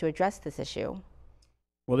propose to address this issue?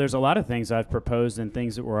 Well, there's a lot of things I've proposed and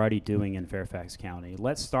things that we're already doing in Fairfax County.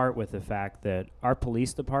 Let's start with the fact that our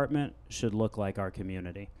police department should look like our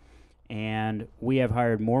community. And we have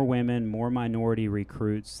hired more women, more minority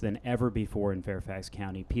recruits than ever before in Fairfax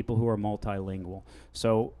County, people who are multilingual.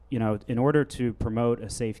 So, you know, in order to promote a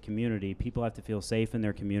safe community, people have to feel safe in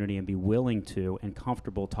their community and be willing to and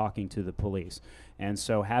comfortable talking to the police. And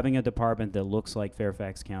so having a department that looks like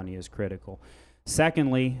Fairfax County is critical.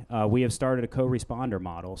 Secondly, we have started a co-responder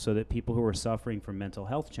model so that people who are suffering from mental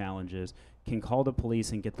health challenges can call the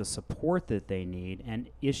police and get the support that they need, and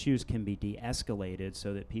issues can be de-escalated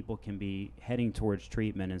so that people can be heading towards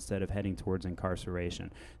treatment instead of heading towards incarceration.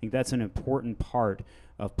 I think that's an important part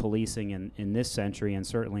of policing in this century, and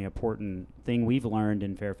certainly an important thing we've learned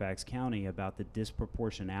in Fairfax County about the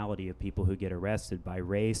disproportionality of people who get arrested by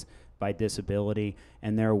race, by disability,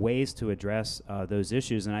 and there are ways to address those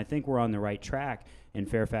issues, and I think we're on the right track in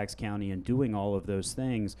Fairfax County in doing all of those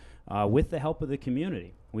things with the help of the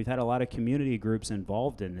community. We've had a lot of community groups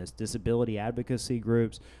involved in this, disability advocacy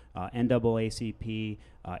groups, NAACP,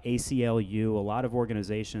 ACLU, a lot of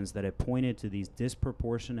organizations that have pointed to these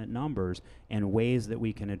disproportionate numbers and ways that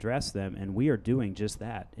we can address them, and we are doing just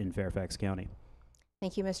that in Fairfax County.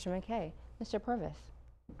 Thank you, Mr. McKay. Mr. Purvis.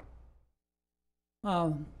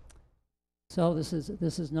 So this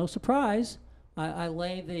is no surprise, I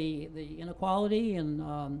lay the inequality and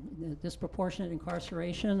the disproportionate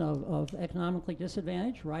incarceration of economically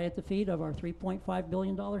disadvantaged right at the feet of our $3.5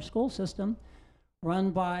 billion school system,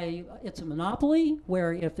 run by, it's a monopoly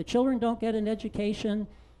where if the children don't get an education,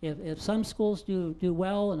 if some schools do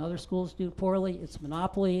well and other schools do poorly, it's a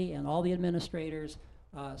monopoly, and all the administrators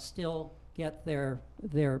still get their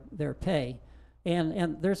pay.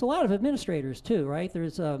 And there's a lot of administrators too, right?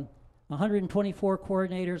 There's 124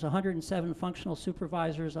 coordinators, 107 functional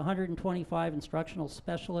supervisors, 125 instructional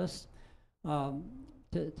specialists, to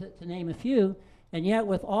name a few. And yet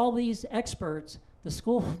with all these experts, the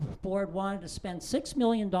school board wanted to spend $6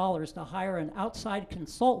 million to hire an outside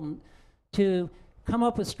consultant to come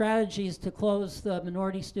up with strategies to close the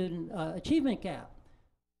minority student achievement gap.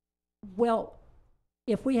 Well,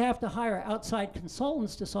 if we have to hire outside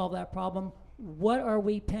consultants to solve that problem, what are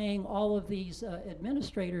we paying all of these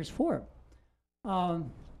administrators for?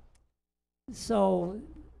 So,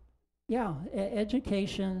 yeah,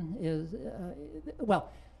 education is,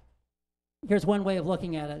 well, here's one way of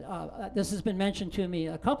looking at it. This has been mentioned to me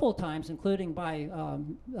a couple of times, including by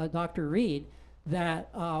Dr. Reed, that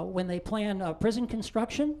when they plan prison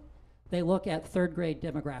construction, they look at third grade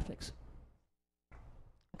demographics.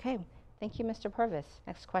 Okay, thank you, Mr. Purvis.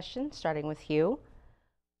 Next question, starting with Hugh.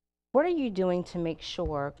 What are you doing to make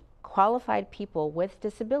sure qualified people with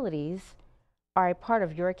disabilities are a part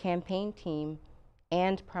of your campaign team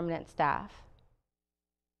and permanent staff?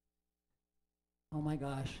 Oh my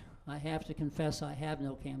gosh, I have to confess I have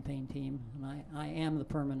no campaign team, and I am the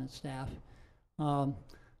permanent staff.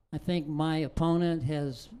 I think my opponent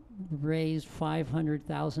has raised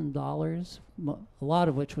 $500,000, a lot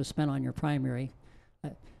of which was spent on your primary.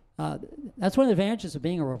 That's one of the advantages of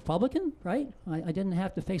being a Republican, right? I didn't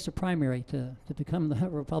have to face a primary to become the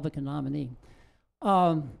Republican nominee.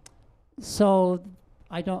 So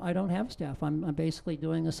I don't have staff. I'm basically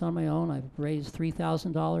doing this on my own. I've raised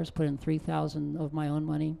 $3,000, put in $3,000 of my own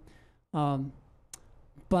money.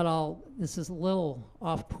 But this is a little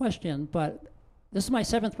off question, but this is my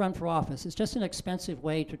 7th run for office. It's just an expensive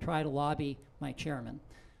way to try to lobby my chairman.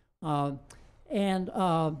 But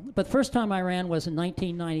the first time I ran was in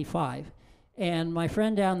 1995, and my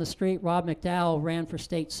friend down the street, Rob McDowell, ran for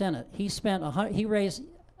state senate. He raised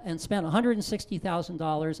and spent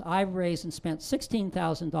 $160,000. I've raised and spent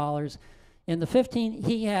 $16,000. In the 15,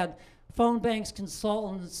 he had phone banks,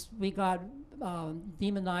 consultants. We got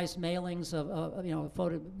demonized mailings of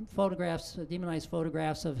photographs, demonized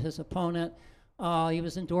photographs of his opponent. He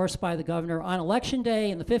was endorsed by the governor. On election day,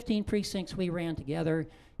 in the 15 precincts we ran together,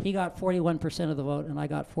 he got 41% of the vote, and I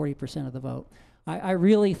got 40% of the vote. I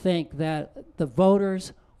really think that the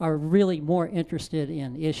voters are really more interested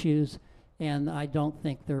in issues, and I don't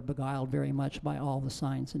think they're beguiled very much by all the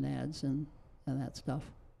signs and ads and that stuff.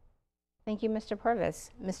 Thank you, Mr. Purvis.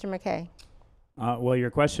 Mr. McKay. Well, your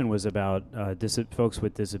question was about folks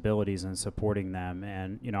with disabilities and supporting them,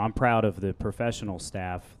 and I'm proud of the professional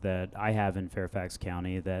staff that I have in Fairfax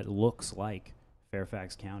County that looks like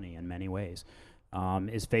Fairfax County in many ways,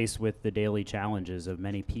 is faced with the daily challenges of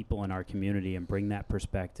many people in our community, and bring that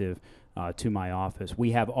perspective to my office.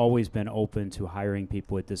 We have always been open to hiring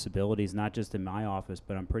people with disabilities, not just in my office,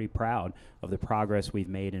 but I'm pretty proud of the progress we've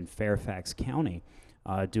made in Fairfax County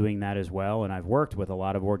doing that as well. And I've worked with a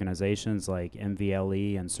lot of organizations like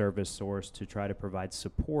MVLE and Service Source to try to provide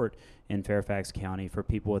support in Fairfax County for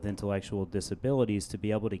people with intellectual disabilities to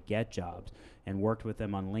be able to get jobs, and worked with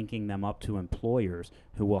them on linking them up to employers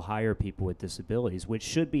who will hire people with disabilities, which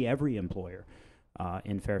should be every employer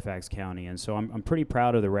in Fairfax County. And so I'm pretty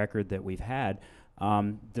proud of the record that we've had.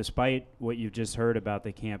 Despite what you've just heard about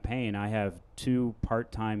the campaign, I have 2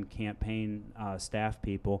 part-time campaign staff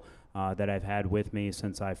people that I've had with me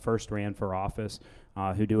since I first ran for office,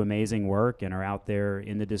 who do amazing work and are out there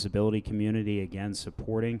in the disability community, again,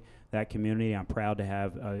 supporting that community. I'm proud to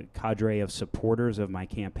have a cadre of supporters of my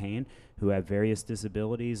campaign who have various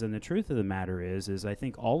disabilities. And the truth of the matter is I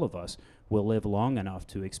think all of us will live long enough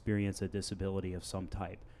to experience a disability of some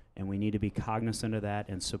type. And we need to be cognizant of that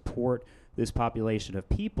and support this population of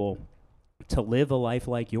people to live a life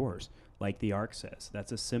like yours, like the ARC says.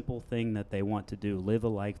 That's a simple thing that they want to do, live a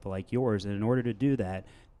life like yours. And in order to do that,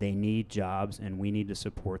 they need jobs, and we need to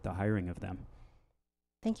support the hiring of them.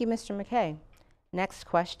 Thank you, Mr. McKay. Next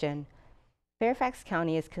question. Fairfax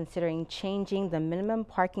County is considering changing the minimum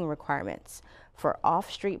parking requirements for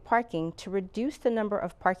off-street parking to reduce the number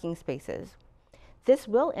of parking spaces. This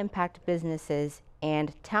will impact businesses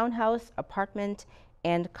and townhouse, apartment,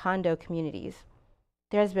 and condo communities.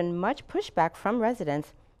 There has been much pushback from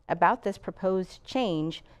residents about this proposed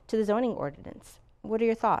change to the zoning ordinance. What are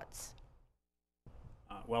your thoughts?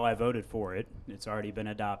 Well, I voted for it. It's already been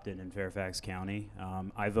adopted in Fairfax County.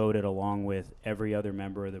 I voted along with every other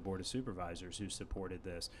member of the Board of Supervisors who supported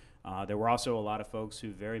this. There were also a lot of folks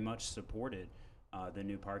who very much supported the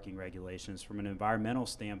new parking regulations. From an environmental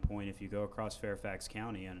standpoint, if you go across Fairfax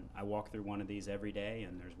County, and I walk through one of these every day,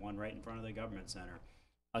 and there's one right in front of the government center,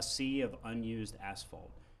 a sea of unused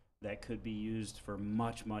asphalt that could be used for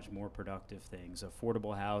much, much more productive things,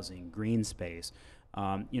 affordable housing, green space.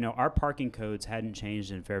 Our parking codes hadn't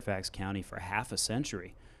changed in Fairfax County for half a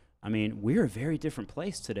century. I mean, we're a very different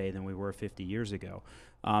place today than we were 50 years ago.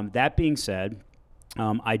 That being said,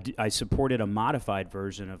 I supported a modified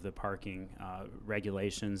version of the parking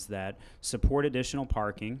regulations that support additional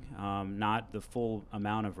parking, not the full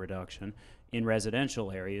amount of reduction in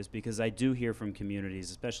residential areas, because I do hear from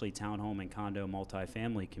communities, especially townhome and condo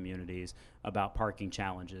multifamily communities, about parking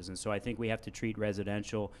challenges. And so I think we have to treat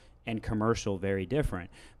residential and commercial very different.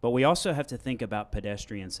 But we also have to think about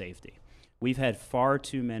pedestrian safety. We've had far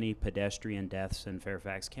too many pedestrian deaths in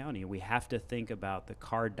Fairfax County. We have to think about the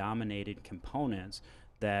car-dominated components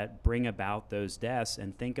that bring about those deaths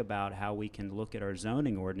and think about how we can look at our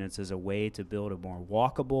zoning ordinance as a way to build a more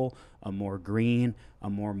walkable, a more green, a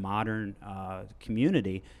more modern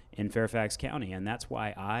community in Fairfax County. And that's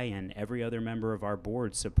why I and every other member of our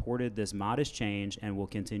board supported this modest change and will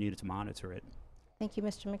continue to monitor it. Thank you,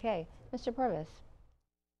 Mr. McKay. Mr. Purvis.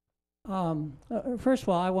 First of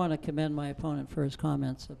all, I want to commend my opponent for his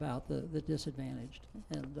comments about the disadvantaged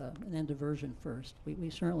and then diversion first.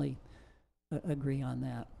 We certainly agree on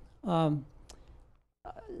that.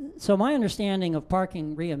 So my understanding of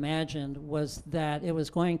Parking Reimagined was that it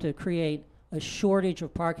was going to create a shortage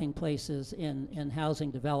of parking places in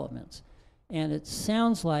housing developments. And it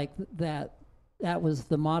sounds like that was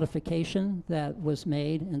the modification that was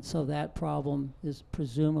made, and so that problem is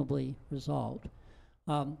presumably resolved.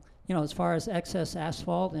 As far as excess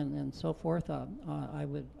asphalt and so forth, I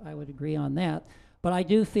would agree on that. But I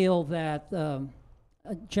do feel that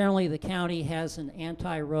generally the county has an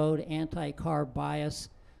anti-road, anti-car bias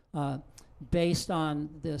based on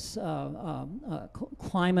this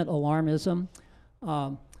climate alarmism.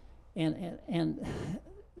 And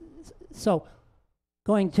so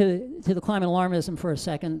going to the climate alarmism for a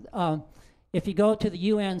second, if you go to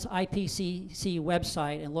the UN's IPCC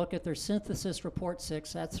website and look at their Synthesis Report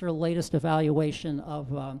 6, that's their latest evaluation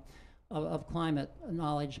of climate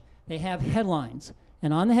knowledge, they have headlines.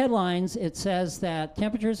 And on the headlines, it says that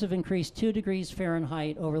temperatures have increased 2 degrees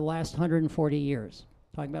Fahrenheit over the last 140 years,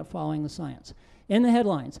 talking about following the science. In the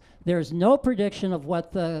headlines, there's no prediction of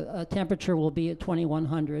what the temperature will be at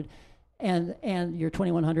 2100 and year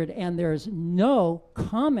 2100, and there's no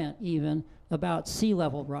comment even about sea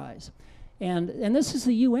level rise. And this is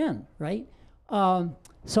the UN, right?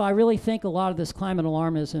 So I really think a lot of this climate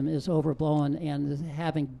alarmism is overblown and is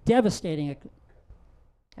having devastating.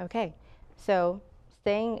 Okay, so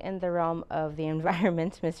staying in the realm of the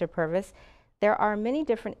environment, Mr. Purvis, there are many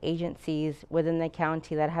different agencies within the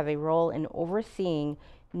county that have a role in overseeing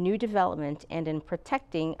new development and in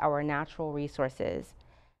protecting our natural resources.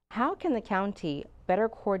 How can the county better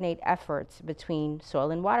coordinate efforts between Soil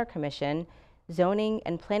and Water Commission, Zoning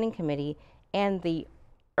and Planning Committee, and the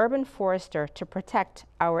urban forester to protect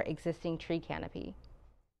our existing tree canopy?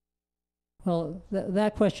 Well,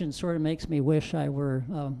 that question sort of makes me wish I were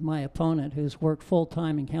my opponent, who's worked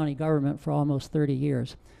full-time in county government for almost 30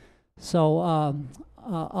 years. So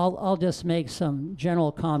I'll just make some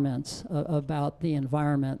general comments about the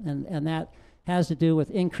environment, and that has to do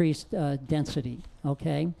with increased density,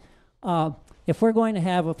 okay? If we're going to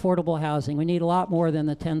have affordable housing, we need a lot more than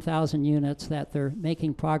the 10,000 units that they're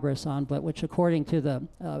making progress on, but which according to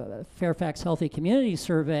the Fairfax Healthy Communities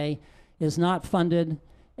Survey is not funded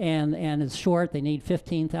and is short. They need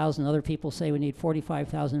 15,000. Other people say we need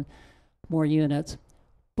 45,000 more units.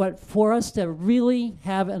 But for us to really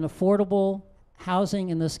have an affordable housing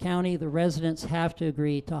in this county, the residents have to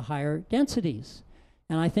agree to higher densities.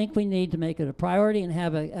 And I think we need to make it a priority and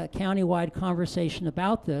have a county-wide conversation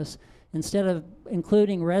about this instead of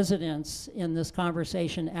including residents in this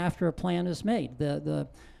conversation after a plan is made. The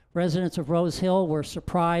residents of Rose Hill were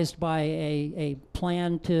surprised by a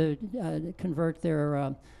plan to convert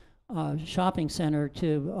their shopping center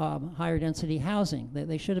to higher density housing.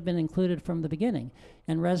 They should have been included from the beginning.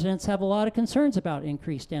 And residents have a lot of concerns about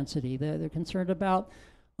increased density. They're concerned about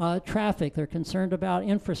traffic. They're concerned about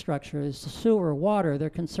infrastructure, sewer, water. They're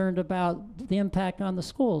concerned about the impact on the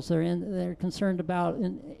schools. They're concerned about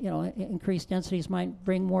increased densities might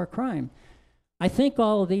bring more crime. I think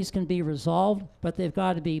all of these can be resolved, but they've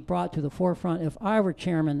got to be brought to the forefront. If I were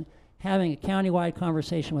chairman, having a countywide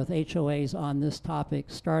conversation with HOAs on this topic,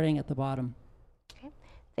 starting at the bottom. Okay.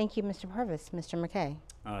 Thank you, Mr. Purvis. Mr. McKay.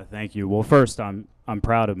 Thank you. Well, first, I'm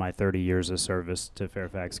proud of my 30 years of service to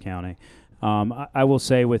Fairfax County. I will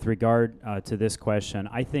say, with regard to this question,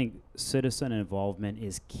 I think citizen involvement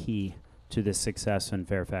is key to the success in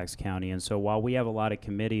Fairfax County. And so while we have a lot of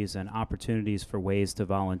committees and opportunities for ways to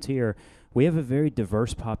volunteer, we have a very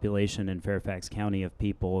diverse population in Fairfax County of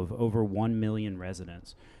people, of over 1 million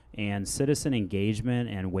residents. And citizen engagement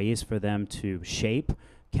and ways for them to shape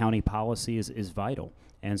county policies is vital.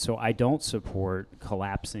 And so I don't support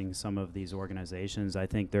collapsing some of these organizations. I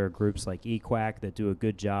think there are groups like EQUAC that do a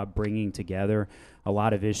good job bringing together a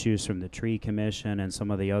lot of issues from the Tree Commission and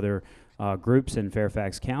some of the other groups in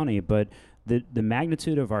Fairfax County. But the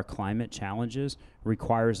magnitude of our climate challenges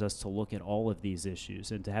requires us to look at all of these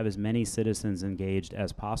issues and to have as many citizens engaged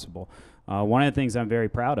as possible. One of the things I'm very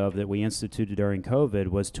proud of that we instituted during COVID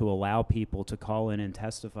was to allow people to call in and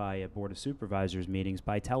testify at Board of Supervisors meetings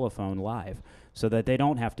by telephone live, so that they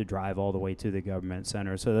don't have to drive all the way to the government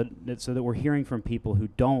center, so that we're hearing from people who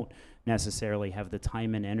don't necessarily have the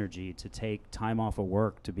time and energy to take time off of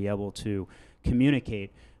work to be able to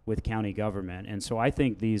communicate with county government. And so I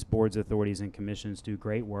think these boards, authorities, and commissions do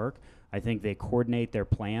great work. I think they coordinate their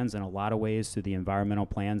plans in a lot of ways to the environmental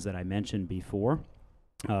plans that I mentioned before.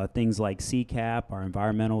 Things like CCAP, our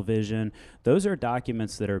environmental vision, those are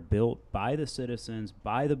documents that are built by the citizens,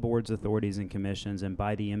 by the boards, authorities, and commissions, and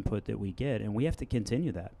by the input that we get, and we have to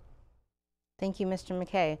continue that. Thank you, Mr.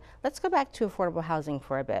 McKay. Let's go back to affordable housing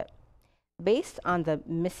for a bit. Based on the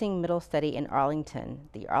missing middle study in Arlington,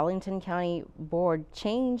 the Arlington County Board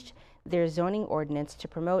changed their zoning ordinance to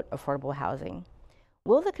promote affordable housing.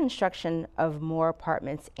 Will the construction of more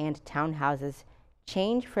apartments and townhouses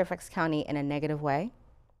change Fairfax County in a negative way?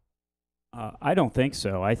 I don't think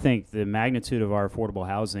so. I think the magnitude of our affordable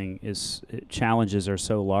housing challenges are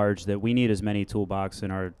so large that we need as many tools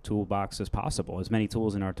in our toolbox as possible.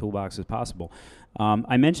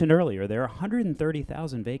 I mentioned earlier there are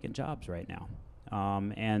 130,000 vacant jobs right now,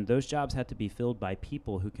 and those jobs have to be filled by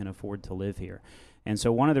people who can afford to live here. And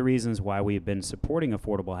so one of the reasons why we've been supporting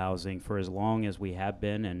affordable housing for as long as we have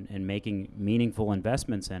been and making meaningful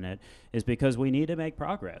investments in it is because we need to make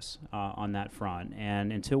progress on that front.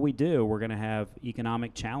 And until we do, we're going to have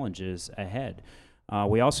economic challenges ahead.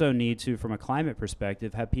 We also need to, from a climate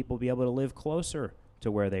perspective, have people be able to live closer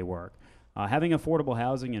to where they work. Having affordable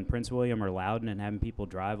housing in Prince William or Loudoun and having people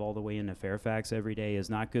drive all the way into Fairfax every day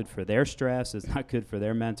is not good for their stress. It's not good for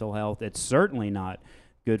their mental health. It's certainly not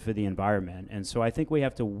good for the environment. And so I think we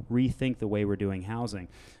have to rethink the way we're doing housing.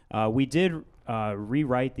 We did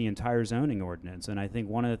rewrite the entire zoning ordinance, and I think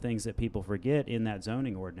one of the things that people forget in that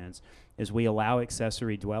zoning ordinance is we allow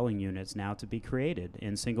accessory dwelling units now to be created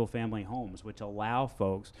in single-family homes, which allow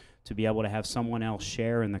folks to be able to have someone else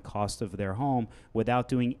share in the cost of their home without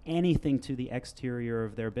doing anything to the exterior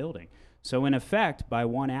of their building. So in effect, by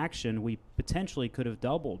one action, we potentially could have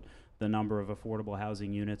doubled the number of affordable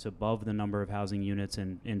housing units above the number of housing units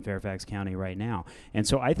in Fairfax County right now. And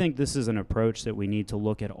so I think this is an approach that we need to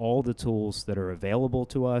look at all the tools that are available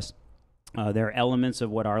to us. There are elements of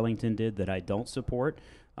what Arlington did that I don't support.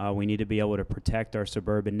 We need to be able to protect our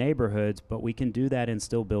suburban neighborhoods, but we can do that and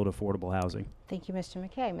still build affordable housing. Thank you, Mr.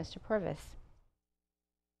 McKay. Mr. Purvis.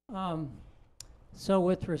 So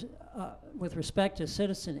with respect to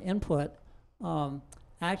citizen input,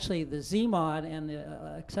 actually, the ZMOD and the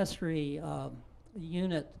accessory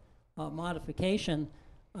unit modification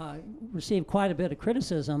received quite a bit of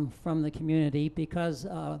criticism from the community because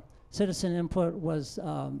citizen input was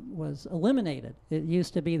eliminated. It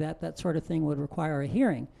used to be that sort of thing would require a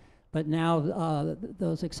hearing, but now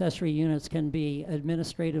those accessory units can be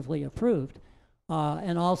administratively approved.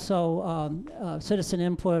 And also, citizen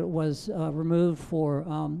input was removed for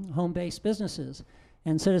home-based businesses.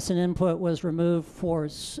 And citizen input was removed for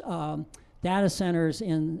data centers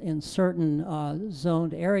in certain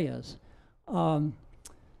zoned areas.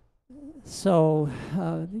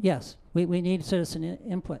 Yes, we need citizen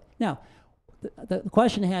input. Now, the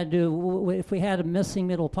question had to do, if we had a missing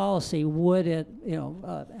middle policy, would it,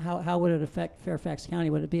 how would it affect Fairfax County?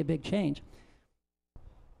 Would it be a big change?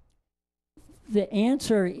 The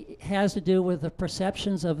answer has to do with the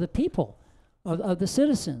perceptions of the people. Of the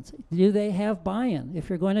citizens. Do they have buy-in? If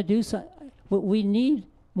you're going to do so, we need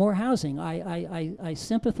more housing. I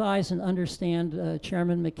sympathize and understand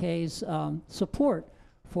Chairman McKay's support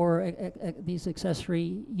for these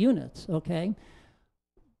accessory units, okay?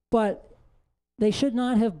 But they should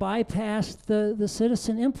not have bypassed the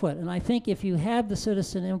citizen input. And I think if you have the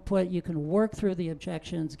citizen input, you can work through the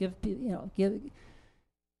objections,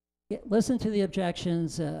 listen to the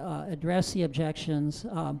objections, address the objections.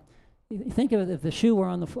 Think of it if the shoe were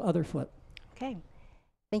on the other foot. Okay.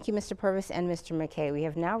 Thank you, Mr. Purvis and Mr. McKay. We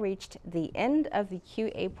have now reached the end of the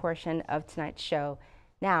QA portion of tonight's show.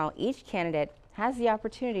 Now, each candidate has the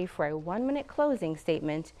opportunity for a 1-minute closing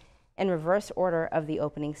statement in reverse order of the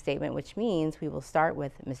opening statement, which means we will start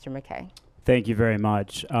with Mr. McKay. Thank you very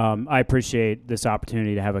much. I appreciate this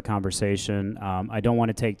opportunity to have a conversation. I don't want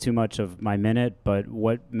to take too much of my minute, but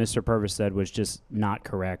what Mr. Purvis said was just not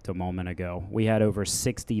correct a moment ago. We had over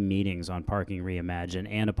 60 meetings on Parking Reimagined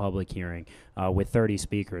and a public hearing with 30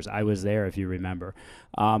 speakers. I was there, if you remember.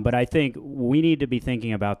 But I think we need to be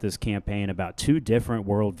thinking about this campaign about two different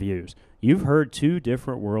worldviews. You've heard two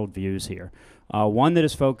different worldviews here. One that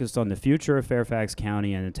is focused on the future of Fairfax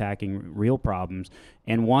County and attacking real problems,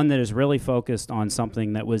 and one that is really focused on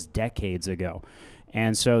something that was decades ago.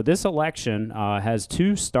 And so this election has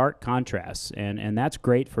two stark contrasts, and that's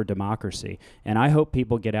great for democracy. And I hope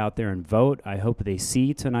people get out there and vote. I hope they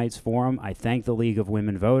see tonight's forum. I thank the League of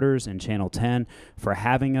Women Voters and Channel 10 for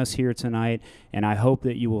having us here tonight, and I hope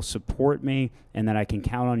that you will support me and that I can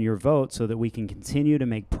count on your vote so that we can continue to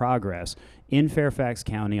make progress in Fairfax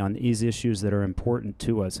County on these issues that are important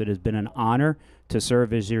to us. It has been an honor to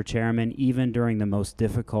serve as your chairman, even during the most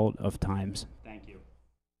difficult of times. Thank you.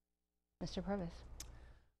 Mr. Purvis.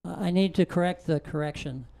 I need to correct the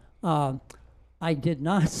correction. I did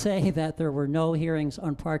not say that there were no hearings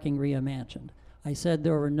on Parking Reimagined. I said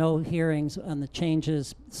there were no hearings on the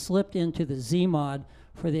changes slipped into the ZMOD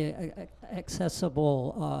for the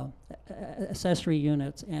accessible accessory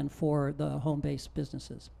units and for the home-based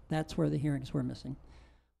businesses. That's where the hearings were missing.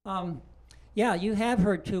 Yeah, you have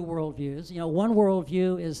heard two worldviews. You know, one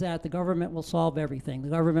worldview is that the government will solve everything. The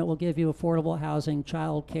government will give you affordable housing,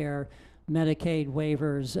 child care, Medicaid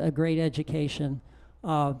waivers, a great education,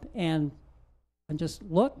 and just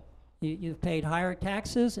look, you've paid higher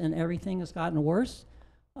taxes and everything has gotten worse.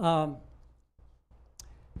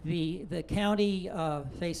 The county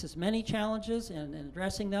faces many challenges, and in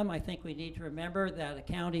addressing them, I think we need to remember that a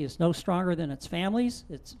county is no stronger than its families.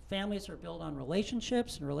 Its families are built on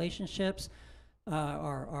relationships, and relationships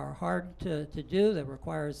are hard to do. That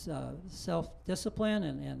requires self-discipline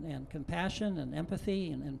and compassion and empathy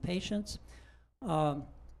and patience.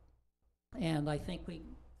 And I think we...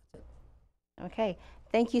 Okay.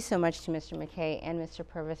 Thank you so much to Mr. McKay and Mr.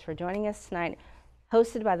 Purvis for joining us tonight,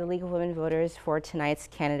 hosted by the League of Women Voters for tonight's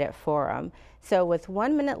candidate forum. So with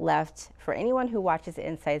 1 minute left, for anyone who watches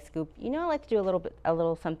Inside Scoop, you know I like to do a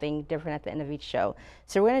little something different at the end of each show.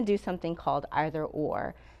 So we're going to do something called Either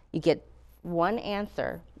Or. You get one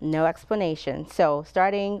answer, no explanation. So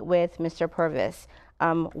starting with Mr. Purvis,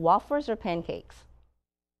 waffles or pancakes?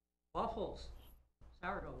 Waffles.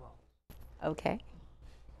 Sourdough waffles. Okay.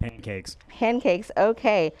 Pancakes. Pancakes,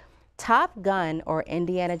 okay. Top Gun or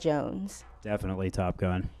Indiana Jones? Definitely Top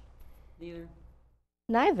Gun. Neither.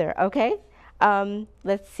 Neither, okay.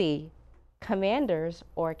 Let's see. Commanders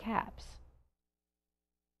or Caps?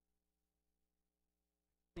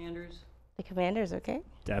 Commanders. The Commanders, okay.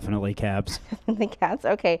 Definitely Caps. The Caps,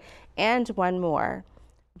 okay. And one more.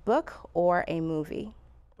 Book or a movie?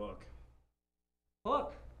 Book.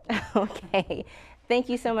 Book. Okay. Thank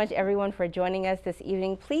you so much, everyone, for joining us this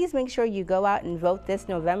evening. Please make sure you go out and vote this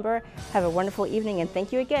November. Have a wonderful evening, and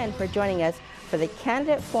thank you again for joining us for the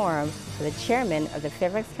candidate forum for the chairman of the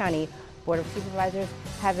Fairfax County Board of Supervisors.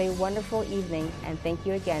 Have a wonderful evening, and thank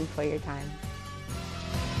you again for your time.